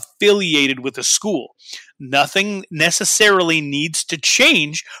affiliated with a school. Nothing necessarily needs to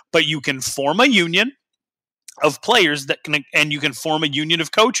change, but you can form a union of players and you can form a union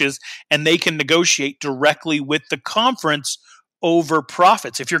of coaches, and they can negotiate directly with the conference over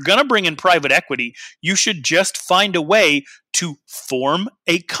profits. If you're going to bring in private equity, you should just find a way to form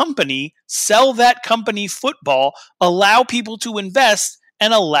a company, sell that company football, allow people to invest,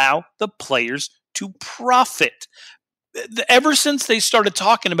 and allow the players to profit. Ever since they started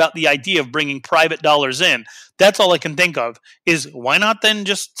talking about the idea of bringing private dollars in, that's all I can think of is, why not then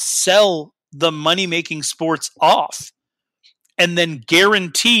just sell the money-making sports off? And then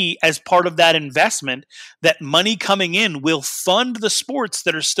guarantee, as part of that investment, that money coming in will fund the sports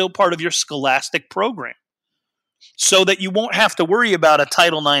that are still part of your scholastic program, so that you won't have to worry about a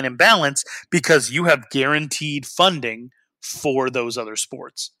Title IX imbalance because you have guaranteed funding for those other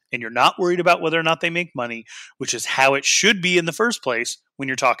sports. And you're not worried about whether or not they make money, which is how it should be in the first place when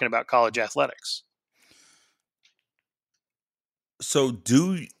you're talking about college athletics.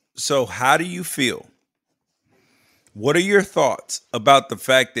 So how do you feel? What are your thoughts about the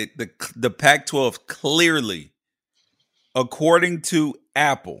fact that the Pac-12 clearly, according to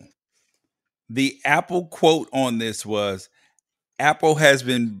Apple, the Apple quote on this was, Apple has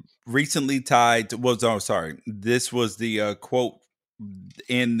been recently tied to, this was the quote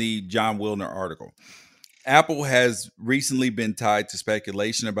in the John Wilner article. Apple has recently been tied to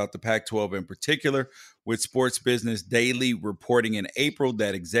speculation about the Pac-12 in particular, with Sports Business Daily reporting in April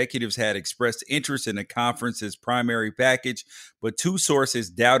that executives had expressed interest in the conference's primary package, but two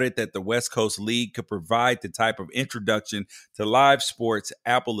sources doubted that the West Coast League could provide the type of introduction to live sports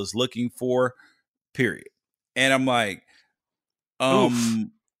Apple is looking for, period. And I'm like, that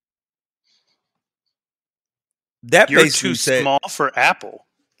You're basically too small for Apple.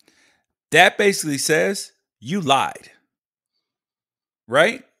 That basically says you lied,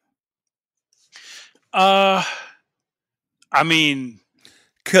 right? I mean,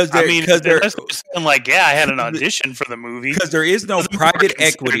 because they're like, yeah, I had an audition for the movie because there is no private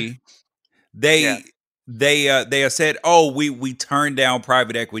equity. They have said, oh, we turned down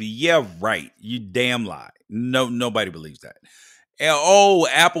private equity. Yeah, right. You damn lie. No, nobody believes that. And, oh,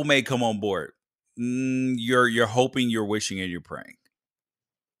 Apple may come on board. You're hoping, you're wishing, and you're praying.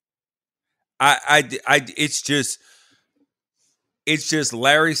 It's just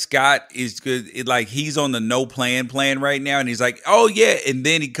Larry Scott is good. Like, he's on the no plan right now. And he's like, oh yeah. And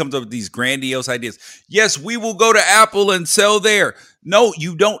then he comes up with these grandiose ideas. Yes, we will go to Apple and sell there. No,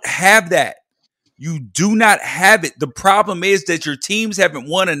 you don't have that. You do not have it. The problem is that your teams haven't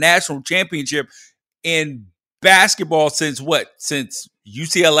won a national championship in basketball since what? Since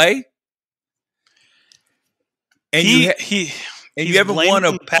UCLA? And you haven't won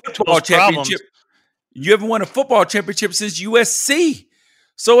a football championship. You haven't won a football championship since USC.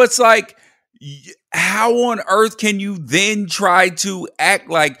 So it's like, how on earth can you then try to act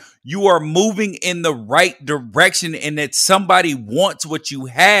like you are moving in the right direction and that somebody wants what you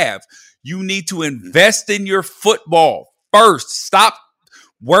have? You need to invest in your football first. Stop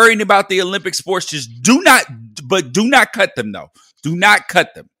worrying about the Olympic sports. Just do not cut them, though. Do not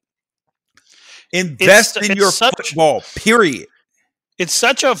cut them. Invest in your football, period. It's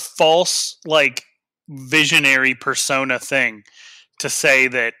such a false, visionary persona thing to say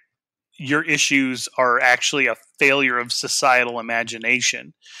that your issues are actually a failure of societal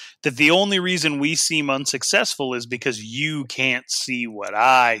imagination, that the only reason we seem unsuccessful is because you can't see what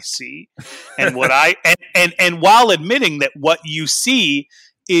I see. And what and while admitting that what you see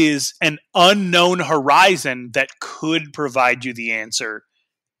is an unknown horizon that could provide you the answer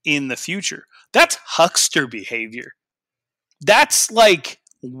in the future. That's huckster behavior. That's like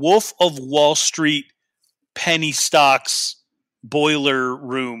Wolf of Wall Street, penny stocks, boiler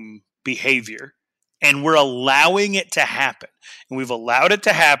room behavior. And we're allowing it to happen. And we've allowed it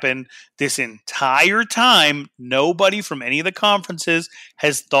to happen this entire time. Nobody from any of the conferences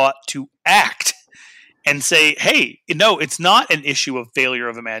has thought to act and say, hey, no, it's not an issue of failure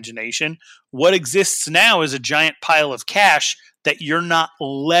of imagination. What exists now is a giant pile of cash that you're not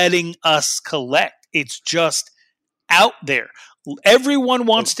letting us collect. It's just out there. Everyone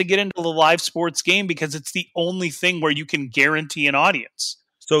wants to get into the live sports game because it's the only thing where you can guarantee an audience.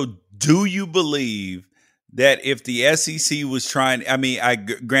 So do you believe that if the SEC was trying,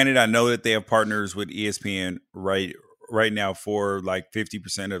 granted, I know that they have partners with ESPN right now for like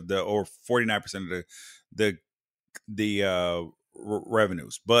 50% of or 49% of the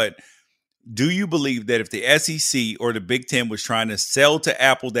revenues, but do you believe that if the SEC or the Big Ten was trying to sell to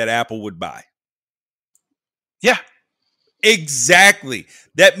Apple, that Apple would buy? Yeah. Exactly.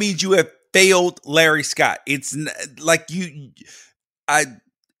 That means you have failed Larry Scott. It's like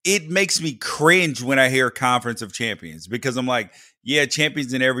it makes me cringe when I hear Conference of Champions because I'm like, yeah,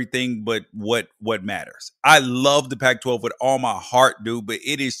 champions and everything, but what matters? I love the Pac-12 with all my heart, dude, but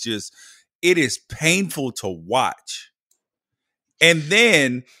it is painful to watch. And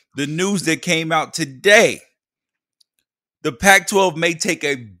then the news that came out today, the Pac-12 may take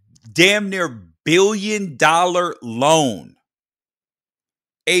a damn near $1 billion loan.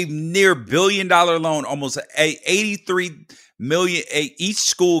 A near $1 billion loan, almost 83 million. Each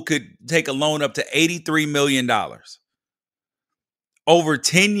school could take a loan up to $83 million over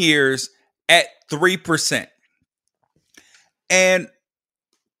 10 years at 3%. And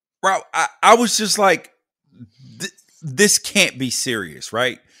bro, I was just like, this can't be serious,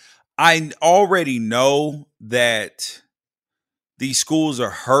 right? I already know that these schools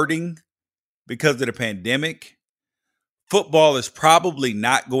are hurting because of the pandemic. Football is probably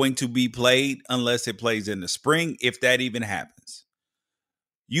not going to be played unless it plays in the spring, if that even happens.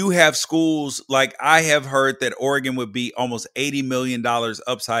 You have schools like I have heard that Oregon would be almost $80 million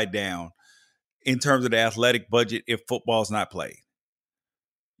upside down in terms of the athletic budget if football is not played.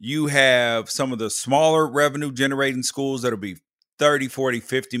 You have some of the smaller revenue generating schools that'll be 30, 40,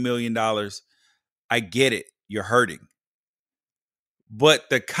 $50 million. I get it. You're hurting. But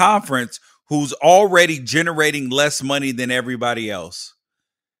the conference, who's already generating less money than everybody else,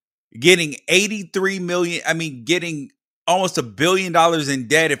 getting 83 million, getting almost $1 billion in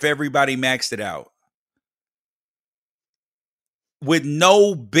debt if everybody maxed it out. With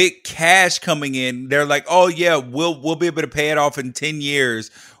no big cash coming in, they're like, oh yeah, we'll be able to pay it off in 10 years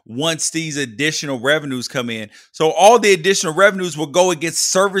once these additional revenues come in. So all the additional revenues will go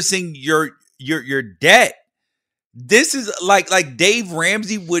against servicing your debt. This is like Dave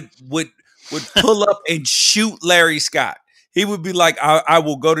Ramsey would pull up and shoot Larry Scott. He would be like, I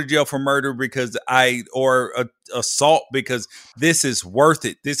will go to jail for murder or assault because this is worth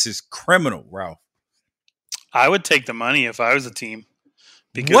it. This is criminal, Ralph. I would take the money if I was a team.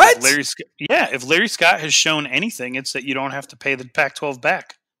 Because what? If Larry Scott has shown anything, it's that you don't have to pay the Pac-12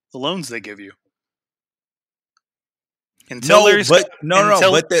 back, the loans they give you. But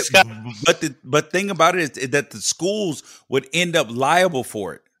thing about it is that the schools would end up liable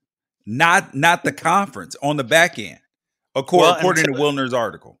for it, not the conference on the back end, according to Wilner's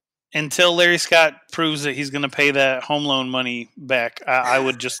article. Until Larry Scott proves that he's going to pay that home loan money back, I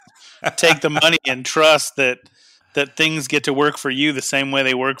would just take the money and trust that things get to work for you the same way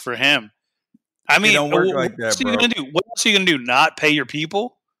they work for him. I mean, don't work like that, bro. What else are you going to do? Not pay your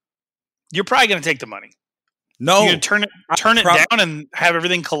people? You're probably going to take the money. No, you're going to turn it down and have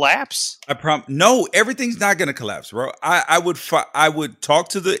everything collapse. No, everything's not going to collapse, bro. I would talk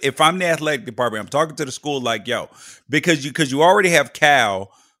to if I'm the athletic department, I'm talking to the school like, yo, because you already have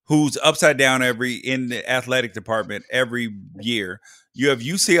Cal, who's upside down in the athletic department every year. You have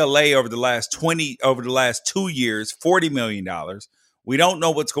UCLA over the last 2 years, $40 million. We don't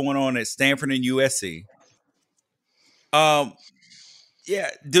know what's going on at Stanford and USC. Yeah,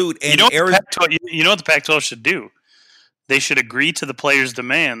 dude. And you know what the Pac-12 should do? They should agree to the players'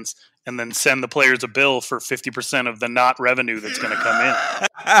 demands and then send the players a bill for 50% of the not revenue that's going to come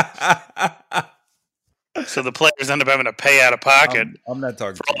in. So the players end up having to pay out of pocket. I'm not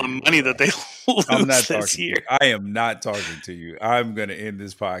talking for all the money that they lose this year. I am not talking to you. I'm going to end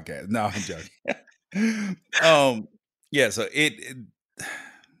this podcast. No, I'm joking. Yeah. So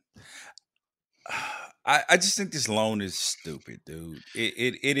I just think this loan is stupid, dude.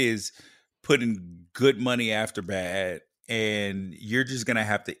 It is putting good money after bad, and you're just going to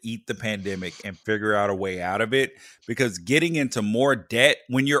have to eat the pandemic and figure out a way out of it, because getting into more debt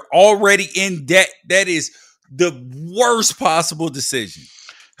when you're already in debt, that is the worst possible decision.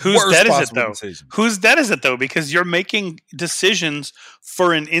 Whose debt is it, though? Whose debt is it, though? Because you're making decisions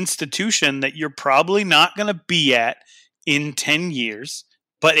for an institution that you're probably not going to be at in 10 years,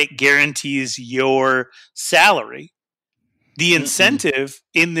 but it guarantees your salary. The incentive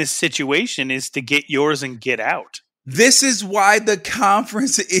in this situation is to get yours and get out. This is why the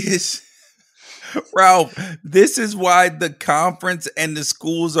conference is, Ralph, this is why the conference and the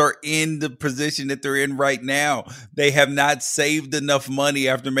schools are in the position that they're in right now. They have not saved enough money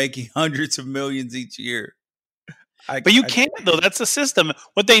after making hundreds of millions each year. But you can't, though. That's the system.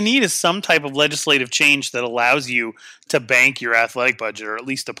 What they need is some type of legislative change that allows you to bank your athletic budget, or at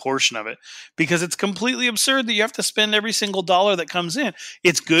least a portion of it, because it's completely absurd that you have to spend every single dollar that comes in.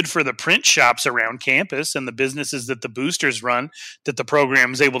 It's good for the print shops around campus and the businesses that the boosters run, that the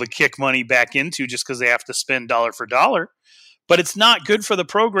program is able to kick money back into just because they have to spend dollar for dollar. But it's not good for the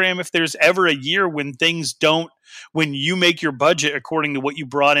program if there's ever a year when things don't, when you make your budget according to what you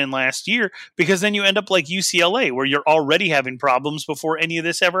brought in last year, because then you end up like UCLA, where you're already having problems before any of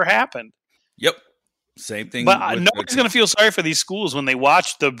this ever happened. Yep. Same thing. But nobody's going to feel sorry for these schools when they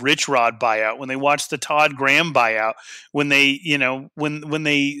watch the Rich Rod buyout, when they watch the Todd Graham buyout, when they, when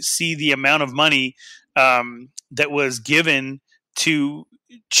they see the amount of money that was given to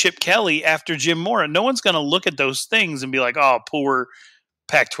Chip Kelly after Jim Mora. No one's going to look at those things and be like, oh, poor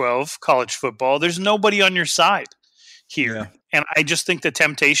Pac-12 college football. There's nobody on your side here. Yeah. And I just think the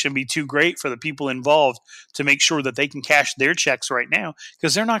temptation would be too great for the people involved to make sure that they can cash their checks right now,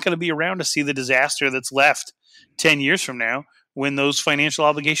 because they're not going to be around to see the disaster that's left 10 years from now when those financial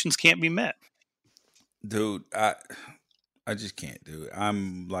obligations can't be met. Dude, I just can't do it.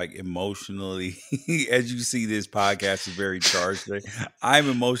 I'm like emotionally, as you see, this podcast is very charged today. I'm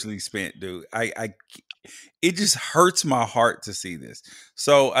emotionally spent, dude. It just hurts my heart to see this.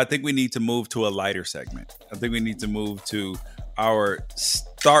 So I think we need to move to a lighter segment. I think we need to move to our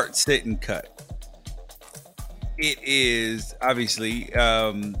start, sit, and cut. It is obviously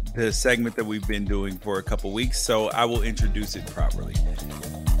the segment that we've been doing for a couple weeks, so I will introduce it properly.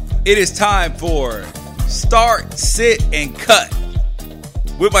 It is time for Start, Sit, and Cut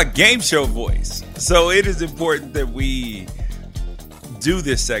with my game show voice. So it is important that we do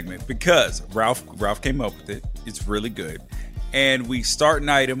this segment because Ralph came up with it. It's really good. And we start an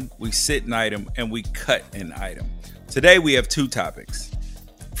item, we sit an item, and we cut an item. Today we have two topics.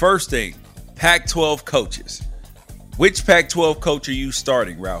 First thing, Pac-12 coaches. Which Pac-12 coach are you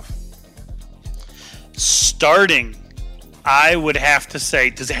starting, Ralph? Starting, I would have to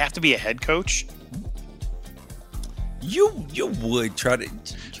say, does it have to be a head coach? You would try to.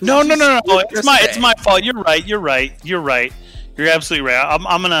 No. It's my fault. You're right. You're absolutely right.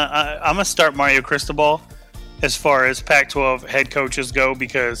 I'm gonna start Mario Cristobal as far as Pac-12 head coaches go,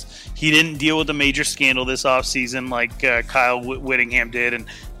 because he didn't deal with a major scandal this offseason like Kyle Whittingham did, and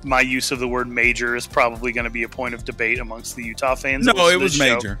my use of the word major is probably going to be a point of debate amongst the Utah fans. No, it was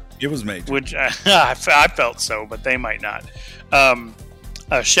major. It was major. Which I felt so, but they might not.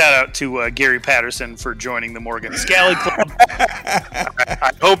 Shout out to Gary Patterson for joining the Morgan Scally Club.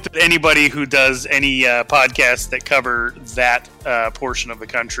 I hope that anybody who does any podcasts that cover that portion of the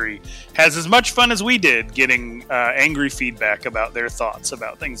country has as much fun as we did getting angry feedback about their thoughts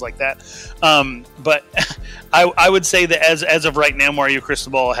about things like that. But I would say that as of right now, Mario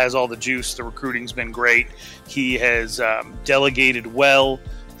Cristobal has all the juice. The recruiting's been great. He has delegated well.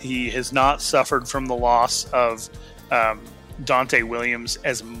 He has not suffered from the loss of Dante Williams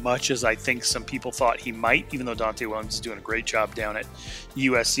as much as I think some people thought he might, even though Dante Williams is doing a great job down at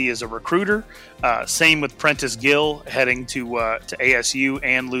USC as a recruiter. Same with Prentice Gill heading to ASU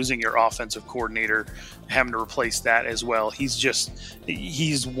and losing your offensive coordinator, having to replace that as well. He's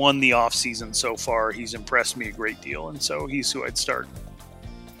won the offseason so far. He's impressed me a great deal, and so he's who I'd start.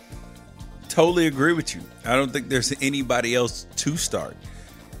 Totally agree with you. I don't think there's anybody else to start.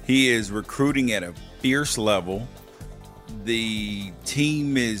 He is recruiting at a fierce level. The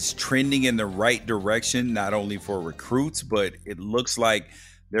team is trending in the right direction, not only for recruits, but it looks like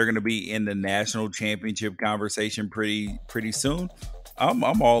they're going to be in the national championship conversation pretty soon.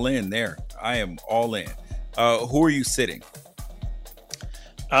 I'm all in there. I am all in. Who are you sitting?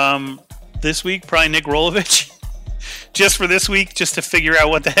 This week, probably Nick Rolovich. Just for this week, just to figure out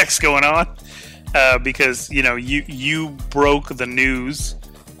what the heck's going on. Because, you broke the news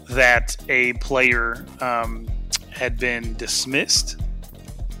that a player had been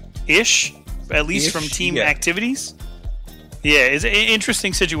dismissed-ish, at least from team activities. Yeah, it's an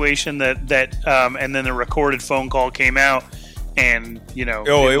interesting situation that and then the recorded phone call came out, and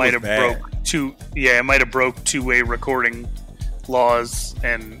it might have broke two-way recording laws,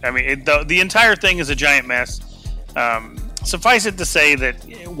 and I mean the entire thing is a giant mess. Suffice it to say that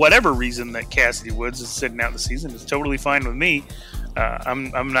whatever reason that Cassidy Woods is sitting out the season is totally fine with me.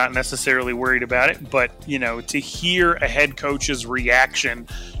 I'm not necessarily worried about it, but to hear a head coach's reaction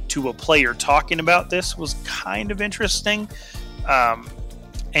to a player talking about this was kind of interesting.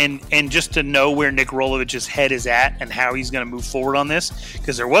 And just to know where Nick Rolovich's head is at and how he's going to move forward on this,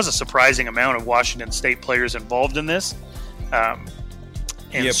 because there was a surprising amount of Washington State players involved in this.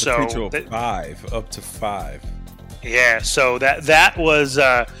 Potential up to five. Yeah, so that was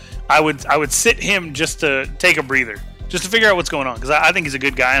I would sit him just to take a breather, just to figure out what's going on, because I think he's a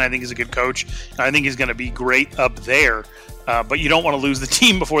good guy and I think he's a good coach. And I think he's going to be great up there. But you don't want to lose the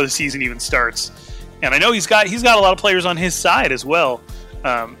team before the season even starts. And I know he's got a lot of players on his side as well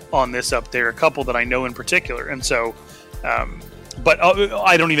on this up there, a couple that I know in particular. And so, but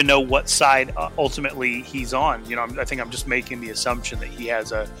I don't even know what side ultimately he's on. I think I'm just making the assumption that he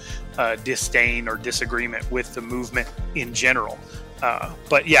has a disdain or disagreement with the movement in general.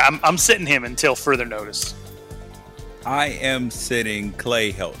 But yeah, I'm sitting him until further notice. I am sitting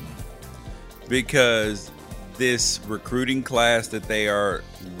Clay Helton because this recruiting class that they are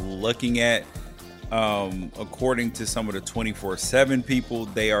looking at, according to some of the 24/7 people,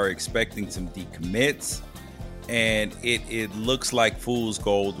 they are expecting some decommits, and it looks like fool's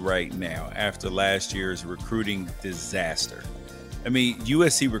gold right now after last year's recruiting disaster. I mean,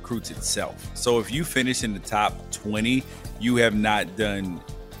 USC recruits itself. So if you finish in the top 20, you have not done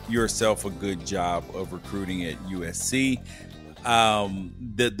yourself a good job of recruiting at USC.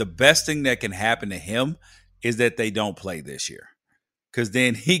 The best thing that can happen to him is that they don't play this year, because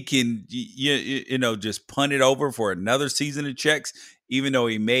then he can just punt it over for another season of checks, even though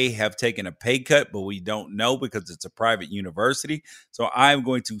he may have taken a pay cut, but we don't know because it's a private university. So I'm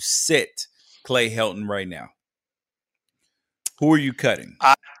going to sit Clay Helton right now. Who are you cutting?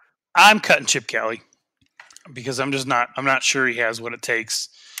 I'm cutting Chip Kelly because I'm not sure he has what it takes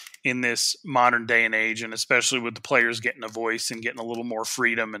in this modern day and age, and especially with the players getting a voice and getting a little more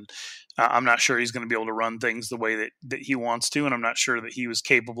freedom. And I'm not sure he's going to be able to run things the way that he wants to. And I'm not sure that he was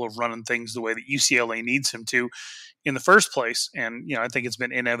capable of running things the way that UCLA needs him to in the first place. And, I think it's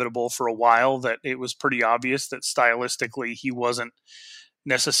been inevitable for a while that it was pretty obvious that stylistically he wasn't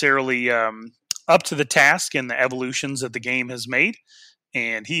necessarily up to the task in the evolutions that the game has made.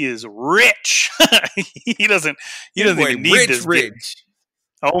 And he is rich. he doesn't even need this. Rich.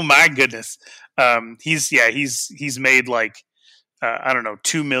 Oh my goodness. He's made like, I don't know,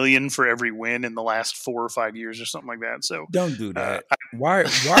 $2 million for every win in the last 4 or 5 years or something like that. So don't do that. Why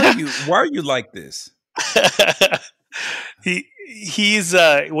are you like this?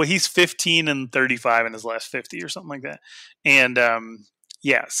 He's 15 and 35 in his last 50 or something like that. And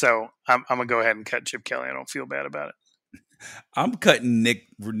so I'm gonna go ahead and cut Chip Kelly. I don't feel bad about it. I'm cutting Nick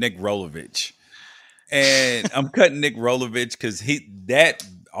Rolovich. And I'm cutting Nick Rolovich because that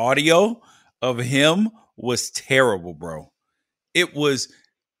audio of him was terrible, bro. It was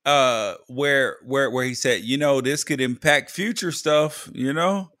where he said, this could impact future stuff,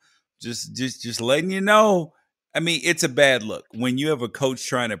 just letting you know. I mean, it's a bad look when you have a coach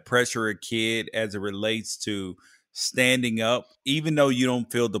trying to pressure a kid as it relates to standing up, even though you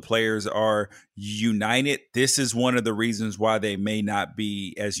don't feel the players are united. This is one of the reasons why they may not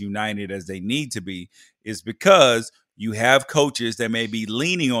be as united as they need to be, is because you have coaches that may be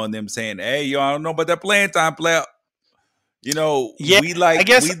leaning on them saying, hey, yo, I don't know about that playing time, player. We like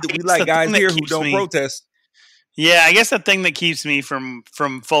guys here who don't protest. Yeah, I guess the thing that keeps me from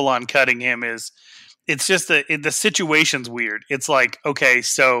full on cutting him is it's just the situation's weird. It's like, okay,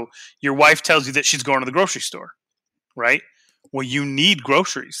 so your wife tells you that she's going to the grocery store, right? Well, you need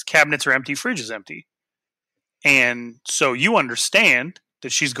groceries. Cabinets are empty, fridge is empty. And so you understand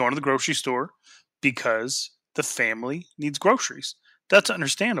that she's going to the grocery store because the family needs groceries. That's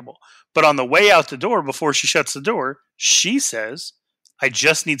understandable. But on the way out the door, before she shuts the door, she says, I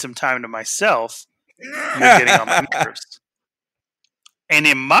just need some time to myself. You're getting on my nerves. And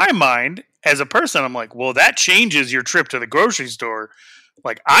in my mind, as a person, I'm like, well, that changes your trip to the grocery store.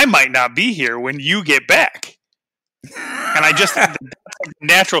 Like, I might not be here when you get back. And I just think that's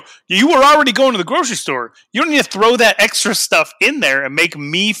natural. You were already going to the grocery store. You don't need to throw that extra stuff in there and make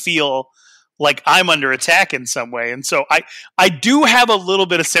me feel like I'm under attack in some way. And so I do have a little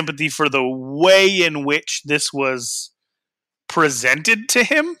bit of sympathy for the way in which this was presented to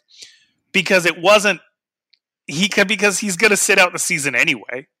him, because it wasn't because he's going to sit out the season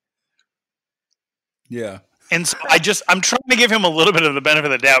anyway. Yeah. And so I'm trying to give him a little bit of the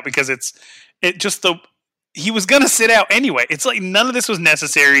benefit of the doubt because he was going to sit out anyway. It's like none of this was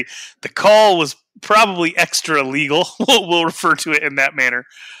necessary. The call was probably extra legal. We'll refer to it in that manner.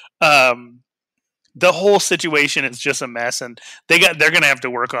 The whole situation is just a mess, and they're going to have to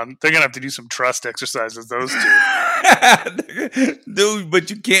they're going to have to do some trust exercises, those two. Dude, but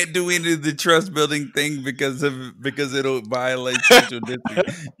you can't do any of the trust building thing because it'll violate social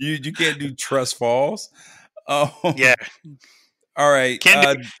distancing. You can't do trust falls. Yeah. All right.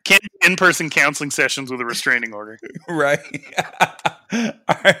 Can't do in-person counseling sessions with a restraining order. Right. All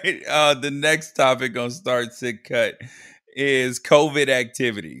right. The next topic on Start Sit Cut is COVID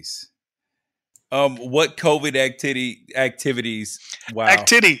activities. What COVID activities? Wow.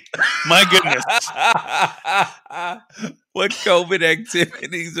 Activity. My goodness. What COVID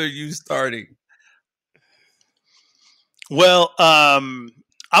activities are you starting? Well, I'm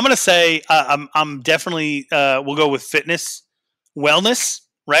going to say I'm definitely we'll go with fitness, wellness,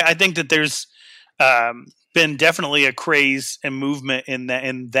 right? I think that there's been definitely a craze and movement in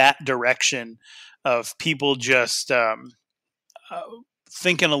that direction of people just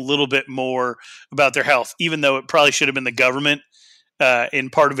thinking a little bit more about their health, even though it probably should have been the government in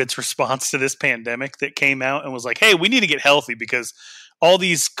part of its response to this pandemic that came out and was like, hey, we need to get healthy because all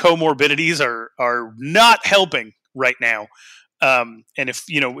these comorbidities are not helping right now. And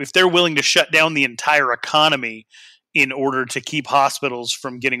if they're willing to shut down the entire economy in order to keep hospitals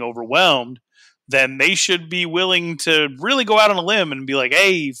from getting overwhelmed, then they should be willing to really go out on a limb and be like,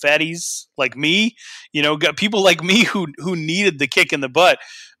 hey, fatties like me, got people like me who needed the kick in the butt.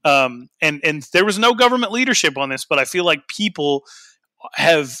 And there was no government leadership on this, but I feel like people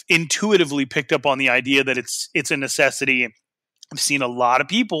have intuitively picked up on the idea that it's a necessity. I've seen a lot of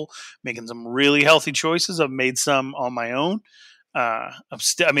people making some really healthy choices. I've made some on my own.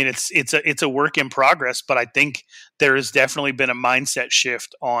 It's a work in progress, but I think there has definitely been a mindset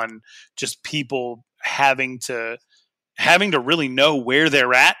shift on just people having to really know where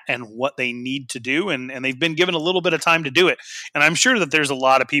they're at and what they need to do, and they've been given a little bit of time to do it. And I'm sure that there's a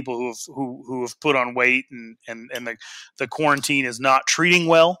lot of people who have put on weight, and the quarantine is not treating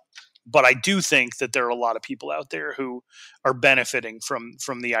well. But I do think that there are a lot of people out there who are benefiting from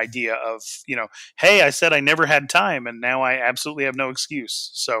the idea of, hey, I said I never had time and now I absolutely have no excuse.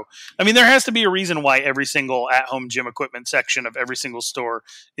 So, there has to be a reason why every single at-home gym equipment section of every single store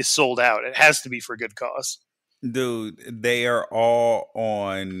is sold out. It has to be for good cause. Dude, they are all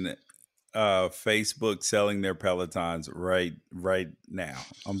on Facebook selling their Pelotons right now.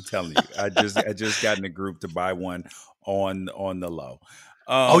 I'm telling you. I just got in a group to buy one on the low.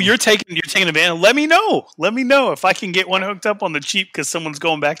 You're taking advantage. Let me know if I can get one hooked up on the cheap because someone's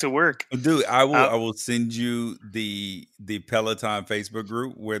going back to work. Dude, I will send you the Peloton Facebook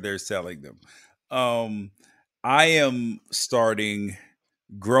group where they're selling them. I am starting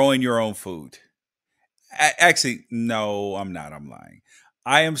growing your own food. Actually, no, I'm not. I'm lying.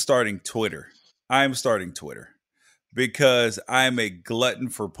 I am starting Twitter. Because I'm a glutton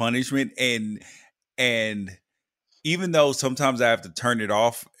for punishment, and even though sometimes I have to turn it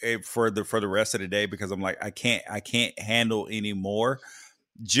off for the rest of the day because I'm like, I can't handle anymore.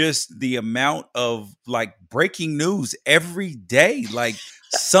 Just the amount of like breaking news every day, like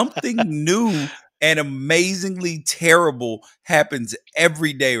something new and amazingly terrible happens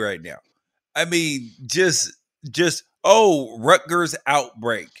every day right now. Just Rutgers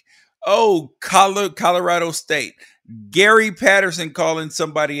outbreak. Colorado State. Gary Patterson calling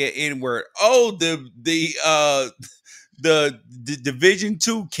somebody an N-word. The Division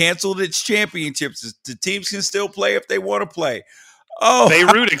II canceled its championships. The teams can still play if they want to play.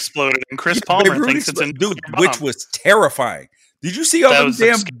 Beirut exploded, and Chris Palmer thinks it's a dude, which was terrifying. Did you see all that them was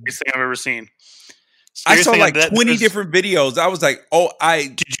damn? The scariest thing I've ever seen. I saw like 20 different videos. I was like,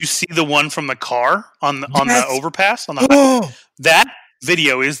 did you see the one from the car on the overpass on the that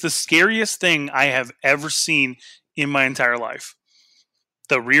video is the scariest thing I have ever seen in my entire life.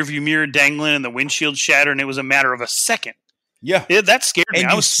 The rearview mirror dangling and the windshield shattered, and it was a matter of a second. Yeah, that scared me.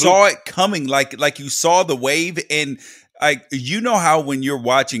 And you saw it coming, like you saw the wave, and like how when you're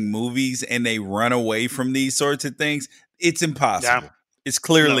watching movies and they run away from these sorts of things, it's impossible. Yeah. It's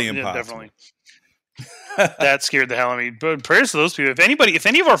clearly impossible. Definitely. That scared the hell out of me. But prayers to those people. If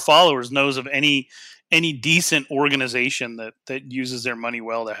any of our followers knows of any decent organization that uses their money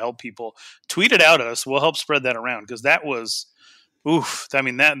well to help people, tweet it out at us. We'll help spread that around, because that was, oof.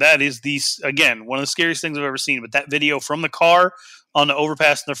 That is again, one of the scariest things I've ever seen. But that video from the car on the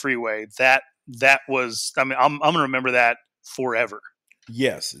overpass in the freeway, that was, I'm going to remember that forever.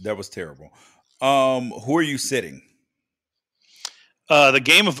 Yes, that was terrible. Who are you sitting? The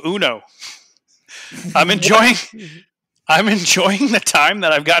game of Uno. I'm enjoying the time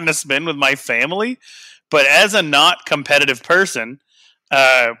that I've gotten to spend with my family, but as a not competitive person,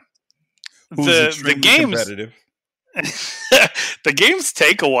 the games competitive. the games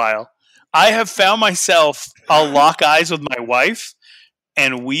take a while. I have found myself, I'll lock eyes with my wife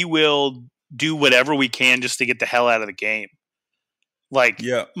and we will do whatever we can just to get the hell out of the game. Like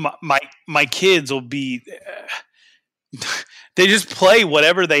my kids will be they just play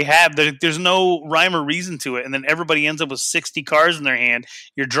whatever they have. There's no rhyme or reason to it. And then everybody ends up with 60 cards in their hand.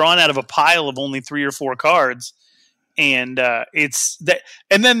 You're drawn out of a pile of only 3 or 4 cards. And it's that.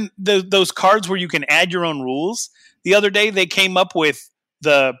 And then those cards where you can add your own rules. The other day they came up with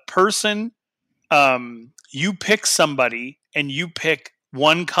the person, you pick somebody and you pick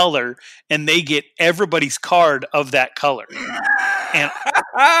one color and they get everybody's card of that color. And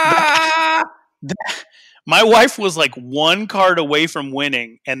my wife was like 1 card away from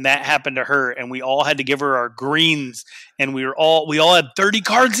winning, and that happened to her. And we all had to give her our greens, and we all had 30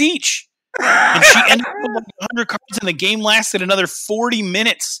 cards each. And she ended up with like 100 cards, and the game lasted another 40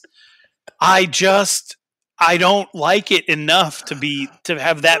 minutes. I don't like it enough to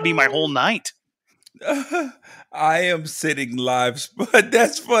have that be my whole night. I am sitting live, but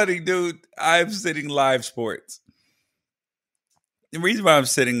that's funny, dude. I'm sitting live sports. The reason why I'm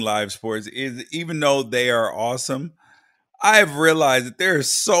sitting live sports is even though they are awesome, I have realized that there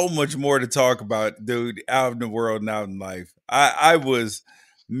is so much more to talk about, dude, out in the world and out in life. I was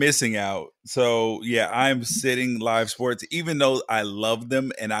missing out. So, yeah, I'm sitting live sports, even though I love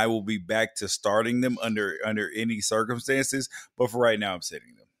them and I will be back to starting them under any circumstances. But for right now, I'm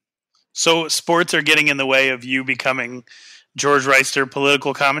sitting them. So sports are getting in the way of you becoming George Reister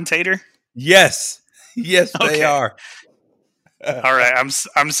political commentator? Yes. Yes, okay. They are. All right.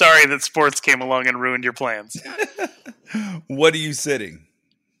 I'm sorry that sports came along and ruined your plans. What are you sitting?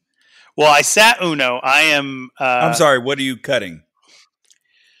 Well, I sat Uno. I am. I'm sorry. What are you cutting?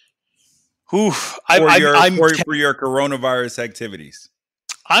 For your coronavirus activities.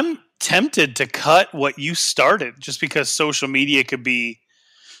 I'm tempted to cut what you started just because social media could be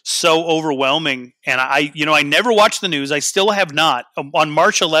so overwhelming. And I never watched the news. I still have not. On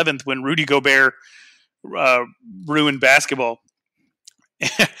March 11th, when Rudy Gobert ruined basketball,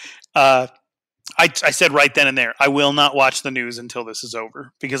 I said right then and there, I will not watch the news until this is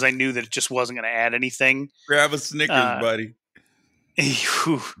over because I knew that it just wasn't going to add anything. Grab a Snickers, buddy.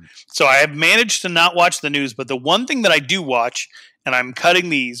 So I have managed to not watch the news, but the one thing that I do watch, and I'm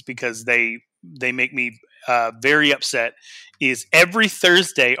cutting these because they make me very upset, is every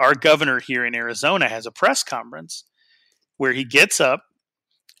Thursday our governor here in Arizona has a press conference where he gets up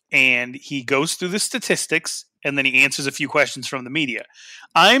and he goes through the statistics and then he answers a few questions from the media.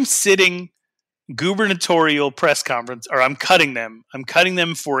 I'm sitting gubernatorial press conference, or I'm cutting them. I'm cutting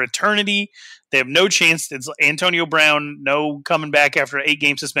them for eternity. They have no chance. It's Antonio Brown, no coming back after an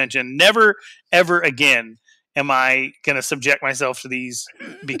 8-game suspension. Never, ever again am I going to subject myself to these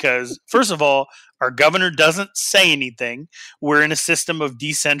because, first of all, our governor doesn't say anything. We're in a system of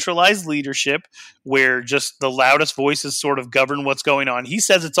decentralized leadership where just the loudest voices sort of govern what's going on. He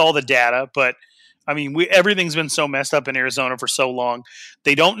says it's all the data, but I mean, everything's been so messed up in Arizona for so long.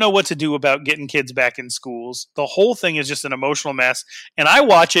 They don't know what to do about getting kids back in schools. The whole thing is just an emotional mess. And I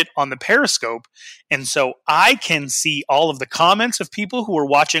watch it on the Periscope. And so I can see all of the comments of people who are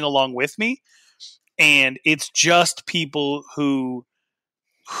watching along with me. And it's just people who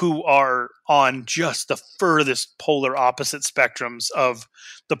are on just the furthest polar opposite spectrums of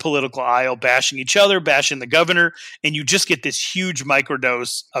the political aisle, bashing each other, bashing the governor, and you just get this huge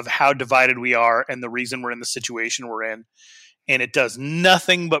microdose of how divided we are and the reason we're in the situation we're in. And it does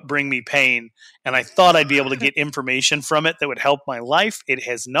nothing but bring me pain. And I thought I'd be able to get information from it that would help my life. It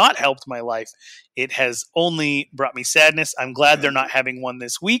has not helped my life. It has only brought me sadness. I'm glad they're not having one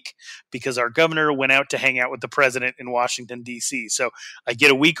this week because our governor went out to hang out with the president in Washington, D.C. So I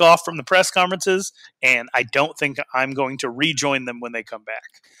get a week off from the press conferences, and I don't think I'm going to rejoin them when they come back.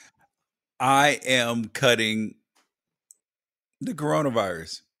 I am cutting the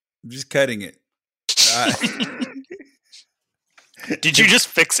coronavirus. I'm just cutting it. Did you just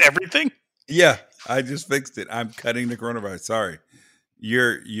fix everything? Yeah, I just fixed it. I'm cutting the coronavirus. Sorry.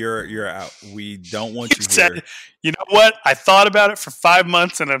 You're out. We don't want you said, here. You know what? I thought about it for 5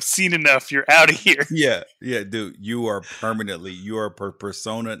 months and I've seen enough. You're out of here. Yeah, dude. You are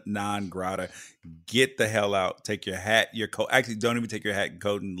persona non grata. Get the hell out. Take your hat, your coat. Actually, don't even take your hat and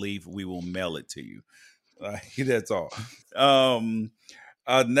coat and leave. We will mail it to you. That's all.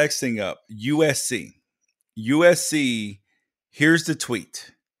 Next thing up, USC. Here's the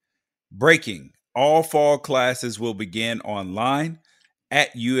tweet. Breaking. All fall classes will begin online.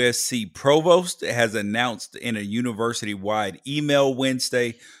 at USC Provost has announced in a university-wide email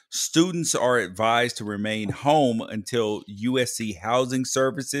Wednesday, students are advised to remain home until USC Housing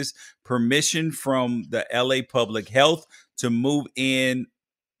Services permission from the LA Public Health to move in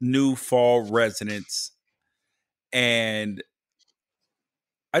new fall residents. And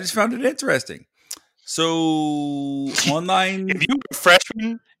I just found it interesting. So online, if you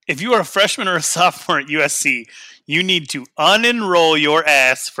are a freshman or a sophomore at USC, you need to unenroll your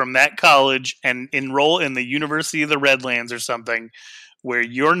ass from that college and enroll in the University of the Redlands or something, where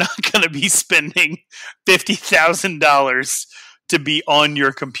you're not going to be spending $50,000 to be on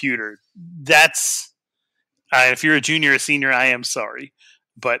your computer. That's if you're a junior or senior, I am sorry,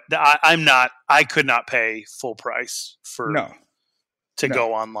 but I'm not. I could not pay full price to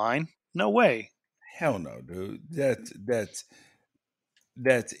go online. No way. Hell no, dude. That's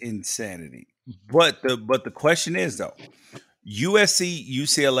insanity. But the question is though, USC,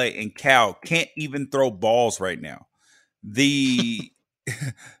 UCLA, and Cal can't even throw balls right now. The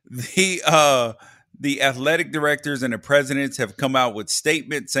the athletic directors and the presidents have come out with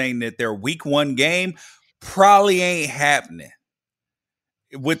statements saying that their week 1 game probably ain't happening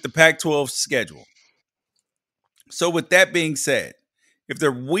with the Pac-12 schedule. So with that being said, if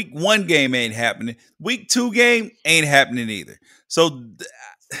their week 1 game ain't happening, week 2 game ain't happening either. So,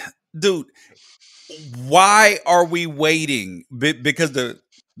 dude, why are we waiting? Because the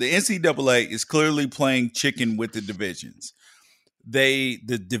NCAA is clearly playing chicken with the divisions. The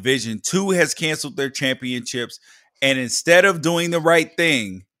Division 2 has canceled their championships, and instead of doing the right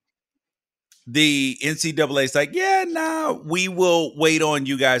thing, the NCAA is like, yeah, nah, we will wait on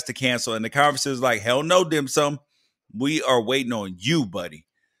you guys to cancel. And the conference is like, hell no, dim sum. We are waiting on you, buddy.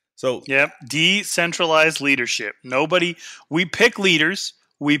 So, yep, decentralized leadership. We pick leaders,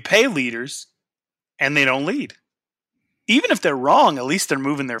 we pay leaders, and they don't lead. Even if they're wrong, at least they're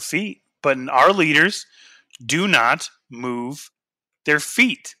moving their feet. But our leaders do not move their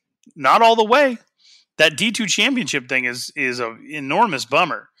feet. Not all the way. That D2 championship thing is an enormous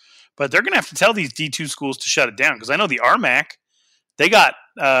bummer. But they're going to have to tell these D2 schools to shut it down. Because I know the RMAC, they got,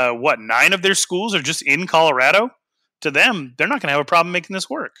 9 of their schools are just in Colorado? To them, they're not going to have a problem making this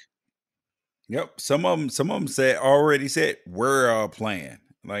work. Yep. Some of them already said, we're playing.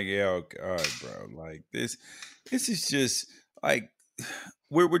 Like, yeah, okay, all right, bro. Like, this is just, like,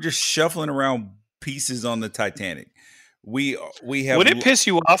 we're just shuffling around pieces on the Titanic. We have. Would it piss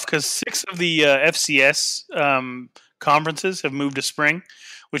you off because 6 of the FCS conferences have moved to spring,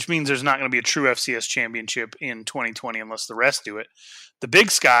 which means there's not going to be a true FCS championship in 2020 unless the rest do it. The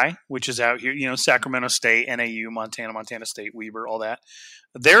Big Sky, which is out here, Sacramento State, NAU, Montana State, Weber, all that,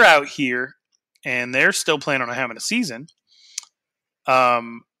 they're out here and they're still planning on having a season.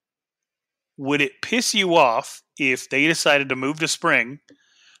 Would it piss you off if they decided to move to spring,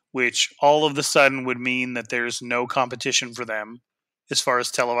 which all of a sudden would mean that there's no competition for them as far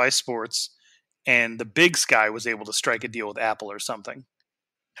as televised sports, and the Big Sky was able to strike a deal with Apple or something?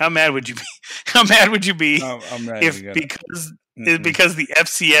 How mad would you be? How mad would you be because the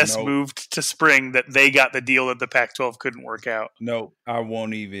FCS moved to spring that they got the deal that the Pac-12 couldn't work out? No, I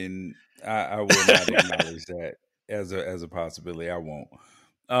won't even. I will not acknowledge that as a possibility. I won't.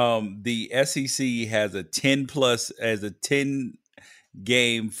 The SEC has a 10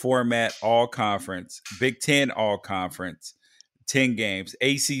 game format all conference. Big Ten all conference, 10 games.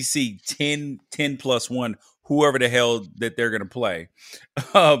 ACC 10 plus 1. Whoever the hell that they're going to play.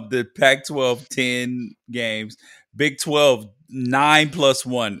 The Pac-12, 10 games. Big 12, 9 plus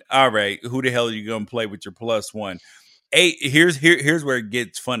 1. All right, who the hell are you going to play with your plus 1? Here's where it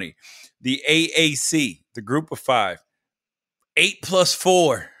gets funny. The AAC, the group of 5, 8 plus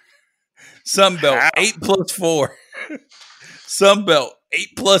 4. Sun Belt, 8 plus 4. Sun Belt, 8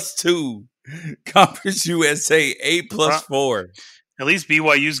 plus 2. Conference USA, 8 plus 4. At least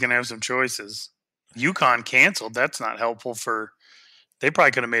BYU's going to have some choices. UConn canceled. That's not helpful they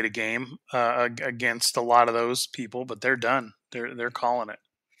probably could have made a game against a lot of those people, but they're done. They're calling it.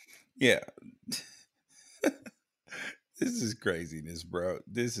 Yeah. This is craziness, bro.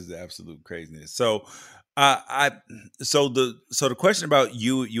 This is absolute craziness. So the question about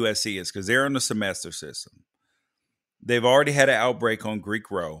USC is because they're in the semester system. They've already had an outbreak on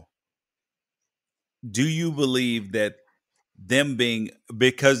Greek Row. Do you believe that them being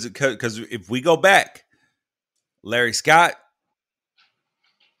because if we go back, Larry Scott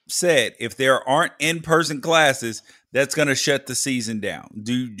said if there aren't in-person classes, that's going to shut the season down.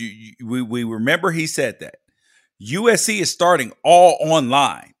 We remember he said that. USC is starting all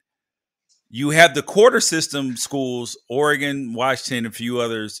online. You have the quarter system schools, Oregon, Washington, a few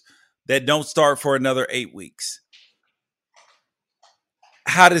others that don't start for another 8 weeks.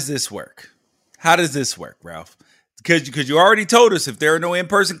 How does this work? How does this work, Ralph? Because you already told us if there are no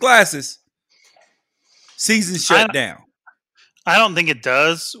in-person classes, season shut down. I don't think it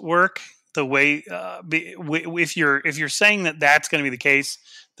does work the way if you're saying that that's going to be the case,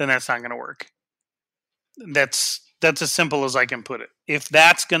 then that's not going to work. That's as simple as I can put it. If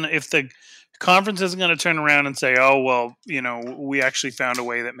the conference is going to turn around and say, "Oh well, we actually found a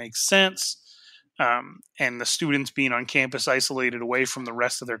way that makes sense," and the students being on campus isolated away from the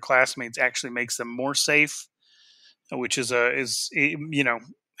rest of their classmates actually makes them more safe, which is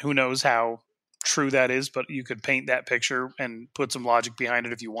who knows how true that is, but you could paint that picture and put some logic behind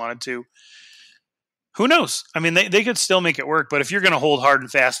it if you wanted to. Who knows? I mean, they could still make it work, but if you're going to hold hard and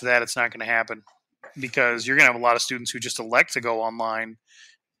fast to that, it's not going to happen because you're going to have a lot of students who just elect to go online,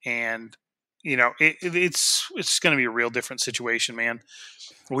 and it's going to be a real different situation, man.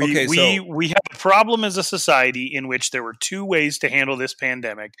 We have a problem as a society in which there were two ways to handle this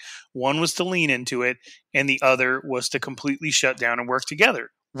pandemic. One was to lean into it, and the other was to completely shut down and work together.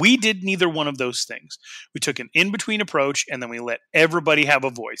 We did neither one of those things. We took an in-between approach, and then we let everybody have a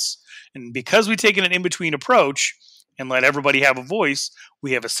voice. And because we've taken an in-between approach and let everybody have a voice,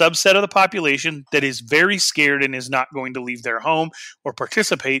 we have a subset of the population that is very scared and is not going to leave their home or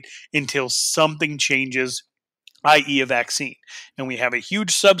participate until something changes, i.e. a vaccine. And we have a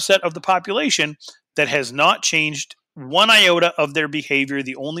huge subset of the population that has not changed one iota of their behavior.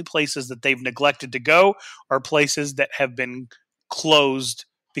 The only places that they've neglected to go are places that have been closed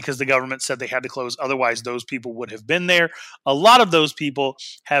because the government said they had to close. Otherwise, those people would have been there. A lot of those people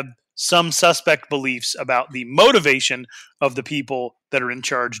have some suspect beliefs about the motivation of the people that are in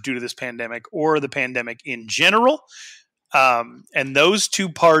charge due to this pandemic or the pandemic in general. And those two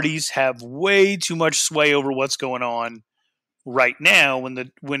parties have way too much sway over what's going on right now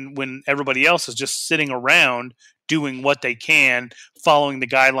when everybody else is just sitting around doing what they can, following the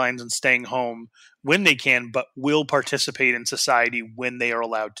guidelines and staying home when they can, but will participate in society when they are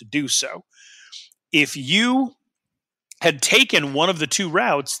allowed to do so. If you had taken one of the two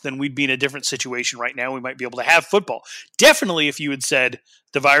routes, then we'd be in a different situation right now. We might be able to have football. Definitely if you had said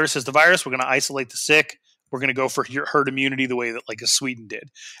the virus is the virus, we're going to isolate the sick, we're going to go for herd immunity the way that like Sweden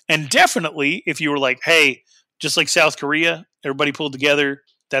did. And definitely if you were like, hey, just like South Korea, everybody pulled together,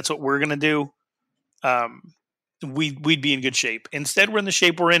 that's what we're going to do, we'd be in good shape. Instead, we're in the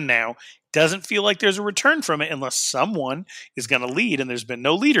shape we're in now. Doesn't feel like there's a return from it unless someone is going to lead, and there's been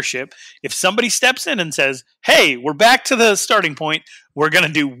no leadership. If somebody steps in and says, hey, we're back to the starting point, we're going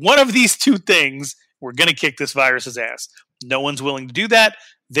to do one of these two things, we're going to kick this virus's ass. No one's willing to do that.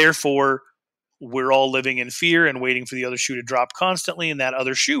 Therefore, we're all living in fear and waiting for the other shoe to drop constantly, and that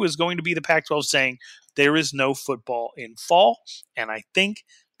other shoe is going to be the Pac-12 saying there is no football in fall, and I think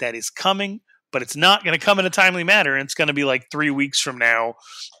that is coming, but it's not going to come in a timely manner, and it's going to be like 3 weeks from now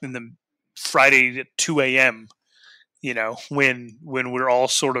in the Friday at 2 a.m., when we're all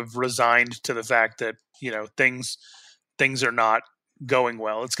sort of resigned to the fact that, things are not going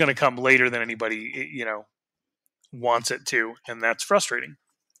well. It's going to come later than anybody, wants it to, and that's frustrating.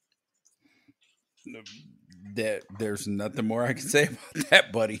 There's nothing more I can say about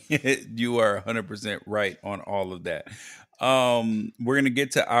that, buddy. You are 100% right on all of that. We're going to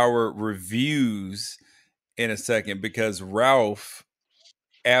get to our reviews in a second because Ralph,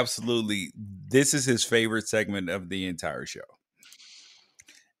 absolutely, this is his favorite segment of the entire show.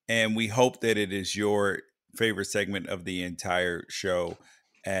 And we hope that it is your favorite segment of the entire show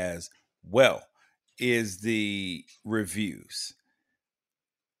as well, is the reviews.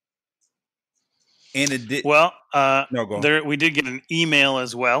 We did get an email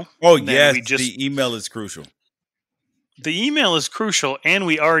as well. Oh, yes, the email is crucial. The email is crucial, and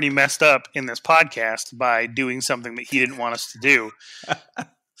we already messed up in this podcast by doing something that he didn't want us to do.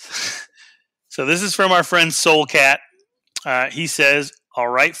 So this is from our friend Soulcat. He says, all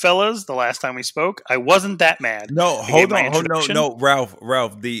right, fellas, the last time we spoke, I wasn't that mad. No, hold on. No,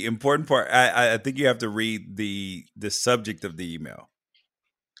 Ralph, the important part, I think you have to read the subject of the email.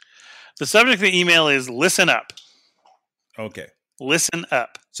 The subject of the email is listen up. Okay. Listen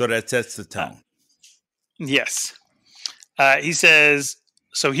up. So that sets the tone. Yes. He says,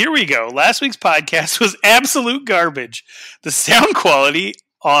 so here we go. Last week's podcast was absolute garbage. The sound quality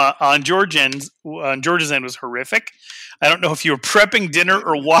on George's end was horrific. I don't know if you were prepping dinner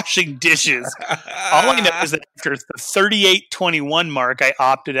or washing dishes. All I know is that after the 38:21 mark, I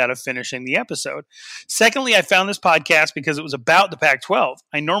opted out of finishing the episode. Secondly, I found this podcast because it was about the Pac-12.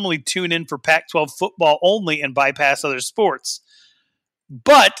 I normally tune in for Pac-12 football only and bypass other sports.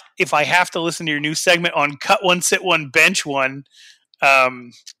 But if I have to listen to your new segment on cut one, sit one, bench one,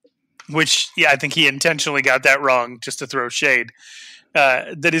 which, I think he intentionally got that wrong just to throw shade.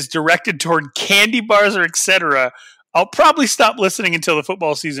 that is directed toward candy bars or etc., I'll probably stop listening until the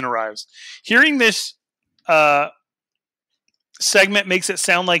football season arrives. Hearing this segment makes it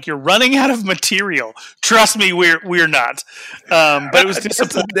sound like you're running out of material. Trust me, we're not. But it was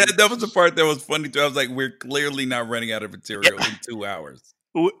disappointing. That was the part that was funny too. I was like, we're clearly not running out of material in 2 hours.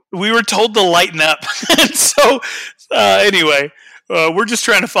 We were told to lighten up. So anyway, we're just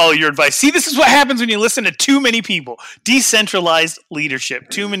trying to follow your advice. See, this is what happens when you listen to too many people. Decentralized leadership.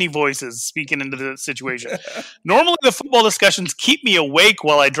 Too many voices speaking into the situation. Normally, the football discussions keep me awake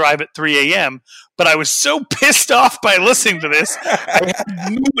while I drive at 3 a.m., but I was so pissed off by listening to this, I had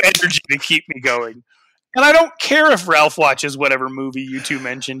no energy to keep me going. And I don't care if Ralph watches whatever movie you two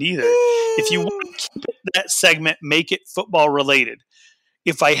mentioned either. If you want to keep that segment, make it football related.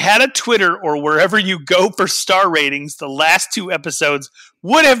 If I had a Twitter or wherever you go for star ratings, the last 2 episodes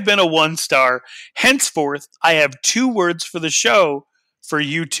would have been a 1 star. Henceforth, I have 2 words for the show for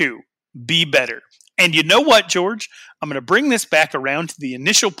you two. Be better. And you know what, George? I'm going to bring this back around to the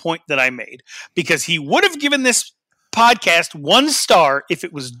initial point that I made, because he would have given this podcast 1 star if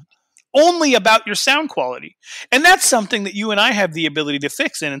it was only about your sound quality. And that's something that you and I have the ability to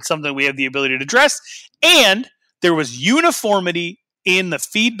fix, and it's something we have the ability to address. And there was uniformity in the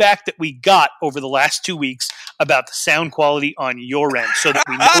feedback that we got over the last 2 weeks about the sound quality on your end, so that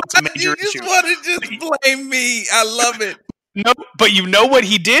we know it's a major issue. You just want to just blame me. I love it. No, but you know what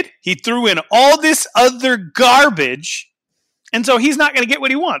he did? He threw in all this other garbage, and so he's not going to get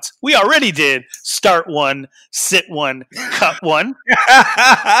what he wants. We already did start 1, sit 1, cut 1.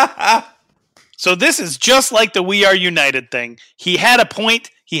 So this is just like the We Are United thing. He had a point.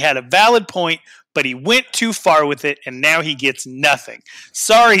 He had a valid point, but he went too far with it, and now he gets nothing.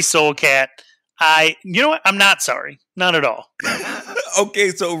 Sorry, Soulcat. You know what? I'm not sorry. Not at all.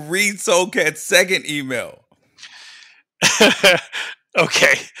 Okay, so read Soulcat's second email.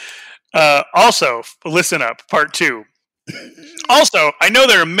 Okay. Also, listen up, part 2. Also, I know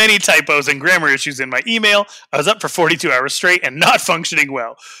there are many typos and grammar issues in my email. I was up for 42 hours straight and not functioning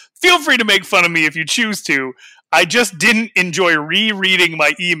well. Feel free to make fun of me if you choose to. I just didn't enjoy rereading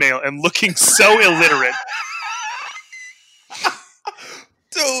my email and looking so illiterate.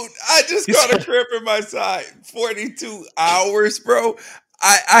 Dude, I just got a cramp in my side. 42 hours, bro.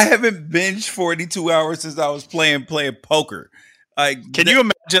 I haven't binged 42 hours since I was playing poker. Can you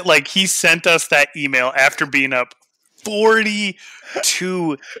imagine, like, he sent us that email after being up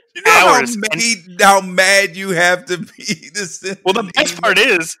 42 hours. How mad you have to be. Well, the best part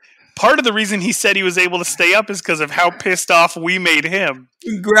is, part of the reason he said he was able to stay up is because of how pissed off we made him.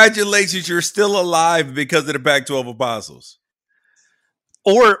 Congratulations, you're still alive because of the Pac-12 Apostles.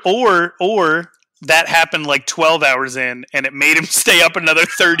 Or that happened like 12 hours in, and it made him stay up another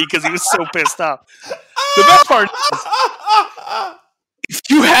 30 because he was so pissed off. The best part is, if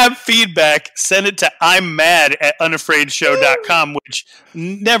you have feedback, send it to I'mMad@unafraidshow.com, which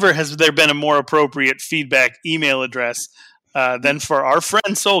never has there been a more appropriate feedback email address than for our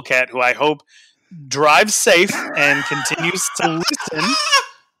friend Soulcat, who I hope drives safe and continues to listen.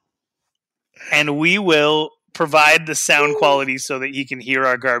 And we will provide the sound quality so that he can hear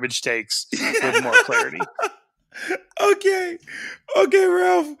our garbage takes with more clarity. Okay,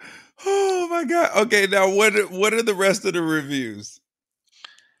 Ralph. Oh my God. Okay, now what are the rest of the reviews?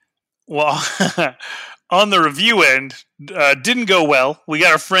 Well, on the review end, didn't go well. We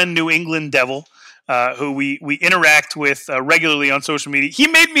got our friend New England Devil, who we interact with regularly on social media. He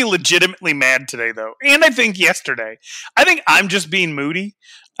made me legitimately mad today, though, and I think yesterday. I think I'm just being moody,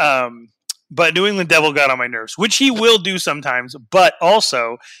 but New England Devil got on my nerves, which he will do sometimes, but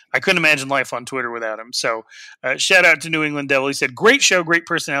also I couldn't imagine life on Twitter without him. So shout out to New England Devil. He said, great show, great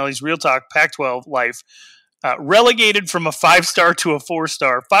personalities, real talk, Pac-12 life. Relegated from a 5-star to a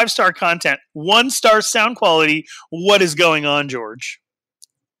 4-star. 5-star content, 1-star sound quality. What is going on, George?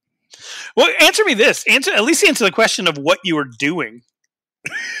 Well, answer me this. At least answer the question of what you were doing.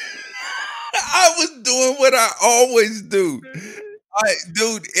 I was doing what I always do.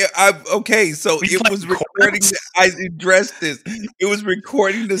 Okay, so it was recording. I addressed this. It was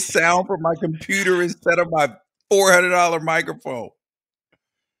recording the sound from my computer instead of my $400 microphone.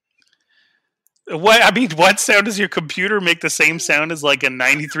 What sound does your computer make the same sound as like a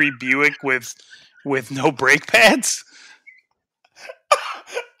 93 Buick with no brake pads?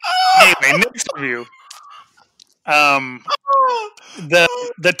 Anyway, next review.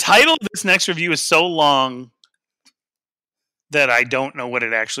 The title of this next review is so long that I don't know what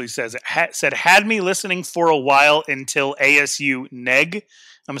it actually says. It said, had me listening for a while until ASU neg.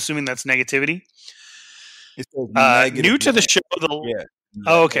 I'm assuming that's negativity. New to the show.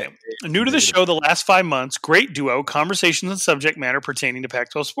 Oh, okay. New to the show the last 5 months, great duo, conversations and subject matter pertaining to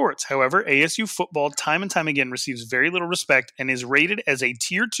Pac-12 sports. However, ASU football time and time again receives very little respect and is rated as a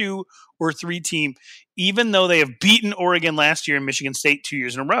tier 2 or 3 team, even though they have beaten Oregon last year and Michigan State 2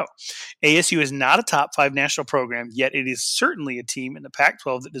 years in a row. ASU is not a top 5 national program, yet it is certainly a team in the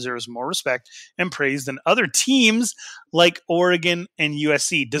Pac-12 that deserves more respect and praise than other teams like Oregon and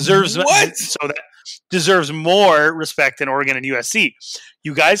USC. Deserves more respect than Oregon and USC.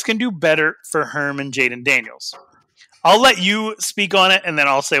 You guys can do better for Herm and Jaden Daniels. I'll let you speak on it, and then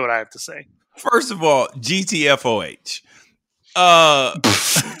I'll say what I have to say. First of all, GTFOH.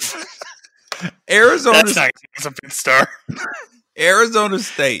 Arizona. That's nice. It's a big star. Arizona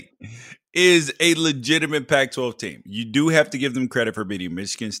State is a legitimate Pac-12 team. You do have to give them credit for beating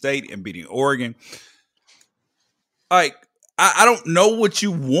Michigan State and beating Oregon. Like, I don't know what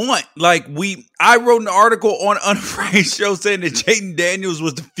you want. Like, I wrote an article on Unafraid Show saying that Jaden Daniels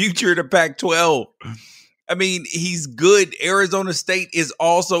was the future of the Pac-12. I mean, he's good. Arizona State is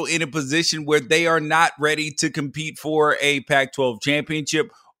also in a position where they are not ready to compete for a Pac-12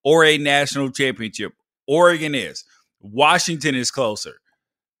 championship or a national championship. Oregon is. Washington is closer.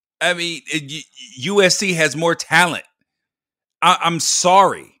 I mean, USC has more talent. I'm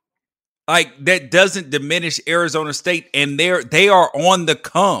sorry. Like, that doesn't diminish Arizona State, and they are on the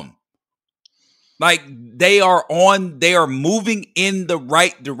come. Like, they are moving in the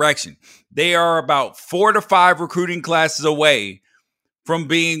right direction. They are about 4 to 5 recruiting classes away from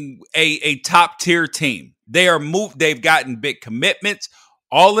being a top tier team. They've gotten big commitments.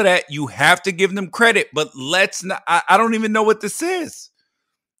 All of that, you have to give them credit, but let's not. I don't even know what this is.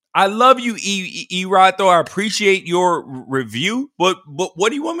 I love you, E-Rod, though. I appreciate your review, but what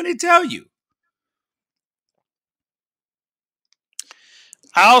do you want me to tell you?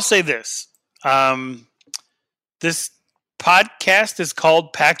 I'll say this. This podcast is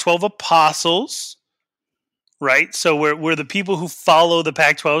called Pac-12 Apostles, right? So we're the people who follow the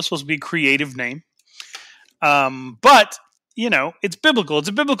Pac-12. It's supposed to be a creative name. But, it's biblical. It's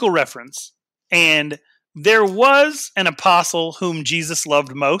a biblical reference. And there was an apostle whom Jesus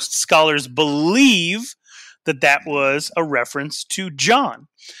loved most. Scholars believe that was a reference to John.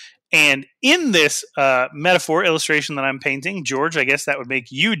 And in this metaphor illustration that I'm painting, George, I guess that would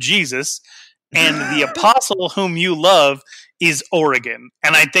make you Jesus. And the apostle whom you love is Oregon.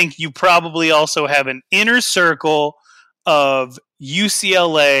 And I think you probably also have an inner circle of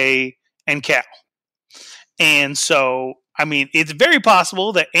UCLA and Cal. And so, I mean, it's very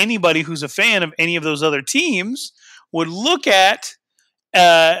possible that anybody who's a fan of any of those other teams would look at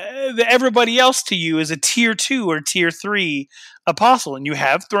everybody else to you as a tier 2 or tier 3 apostle. And you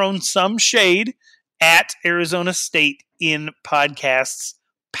have thrown some shade at Arizona State in podcasts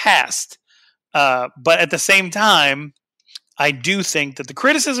past. But at the same time, I do think that the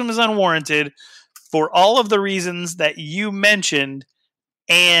criticism is unwarranted for all of the reasons that you mentioned,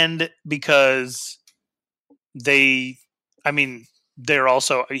 and because they're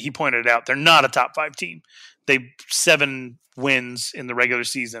also, he pointed out, they're not a top 5 team. They 7 wins in the regular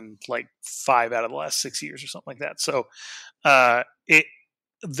season, like 5 out of the last 6 years or something like that. So they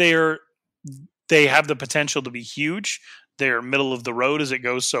have the potential to be huge. They're middle of the road as it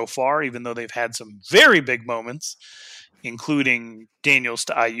goes so far, even though they've had some very big moments, including Daniels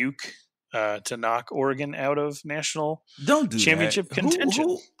to Ayuk to knock Oregon out of national championship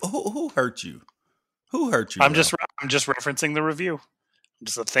contention. Who hurt you? Who hurt you? I'm just referencing the review.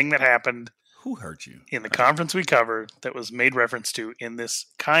 Just a thing that happened. Who hurt you? In the conference we covered that was made reference to in this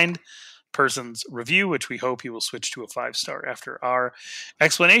kind person's review, which we hope he will switch to a 5-star after our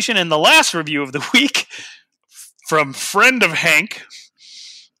explanation. And the last review of the week from friend of Hank,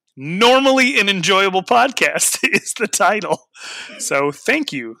 normally an enjoyable podcast is the title. So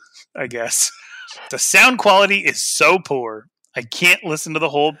thank you, I guess. The sound quality is so poor. I can't listen to the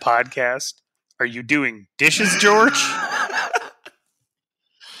whole podcast. Are you doing dishes, George?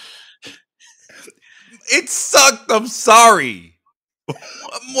 It sucked. I'm sorry.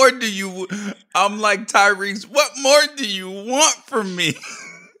 What more do you... I'm like Tyrese. What more do you want from me?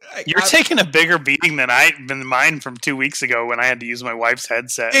 You're taking a bigger beating than mine from 2 weeks ago when I had to use my wife's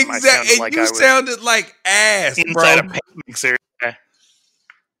headset. Exactly. You sounded like ass, inside bro. A paint mixer.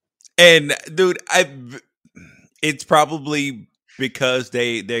 And dude, it's probably because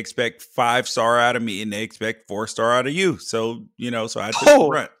they expect 5-star out of me and they expect 4-star out of you. So so I took the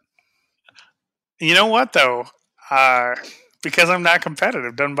brunt. You know what though? Because I'm not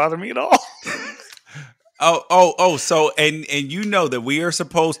competitive, doesn't bother me at all. So and you know that we are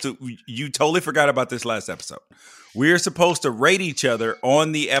supposed to, you totally forgot about this last episode. We are supposed to rate each other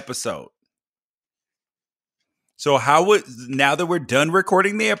on the episode. So now that we're done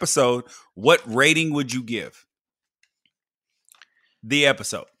recording the episode, what rating would you give the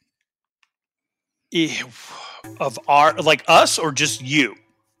episode? Of us or just you?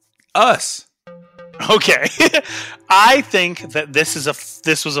 Us. Okay. I think that this was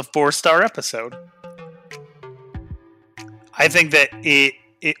a 4-star episode. I think that it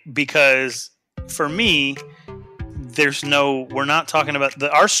because for me, we're not talking about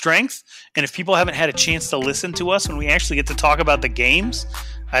our strength. And if people haven't had a chance to listen to us when we actually get to talk about the games,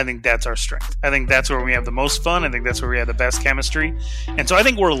 I think that's our strength. I think that's where we have the most fun. I think that's where we have the best chemistry. And so I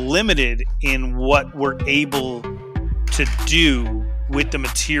think we're limited in what we're able to do with the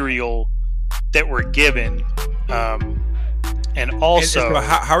material that we're given. And also...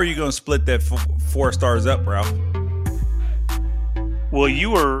 how are you going to split that 4 stars up, Ralph? Well,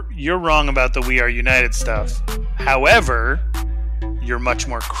 you're wrong about the We Are United stuff. However, you're much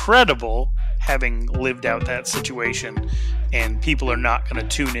more credible having lived out that situation, and people are not going to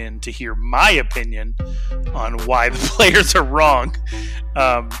tune in to hear my opinion on why the players are wrong.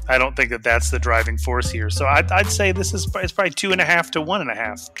 I don't think that that's the driving force here. So I'd say it's probably 2.5 to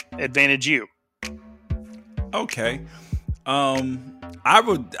 1.5. Advantage you. Okay. I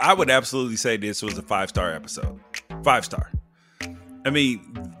would absolutely say this was a 5-star episode. 5-star. I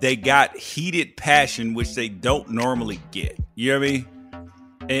mean, they got heated passion, which they don't normally get. You know what I mean?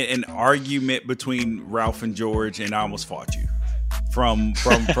 An argument between Ralph and George, and I almost fought you from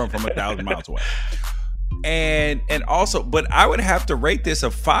 1,000 miles away. And also, but I would have to rate this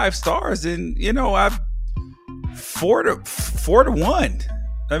a 5 stars, and I've 4 to 1.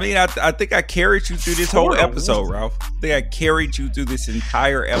 I mean, I think I carried you through this whole episode, Ralph. I think I carried you through this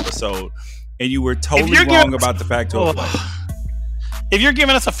entire episode, and you were totally wrong about the Pac-12. If you're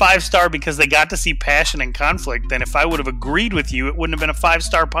giving us a 5-star because they got to see passion and conflict, then if I would have agreed with you, it wouldn't have been a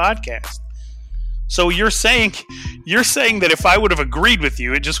 5-star podcast. So you're saying that if I would have agreed with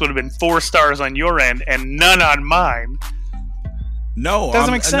you, it just would have been 4 stars on your end and none on mine. No,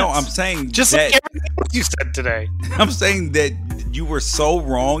 doesn't make sense. No, I'm saying just like everything else you said today. I'm saying that you were so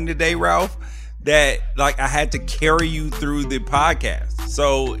wrong today, Ralph, that I had to carry you through the podcast.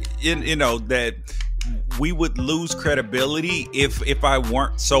 So that we would lose credibility if I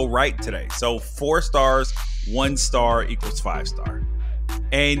weren't so right today. So 4 stars, 1 star equals 5 star.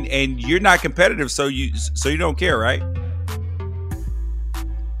 And you're not competitive, so you don't care, right?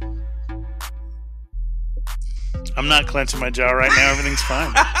 I'm not clenching my jaw right now. Everything's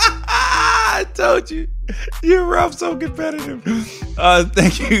fine. I told you. You're Ralph, so competitive.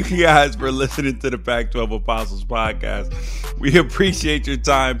 Thank you guys for listening to the Pac-12 Apostles podcast. We appreciate your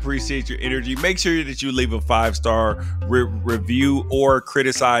time, appreciate your energy. Make sure that you leave a 5-star review or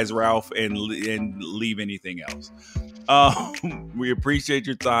criticize Ralph and leave anything else. We appreciate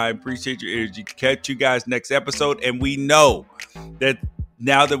your time, appreciate your energy. Catch you guys next episode. And we know that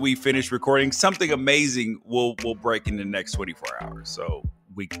now that we finish recording, something amazing will break in the next 24 hours. So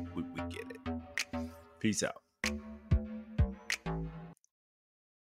we get it. Peace out.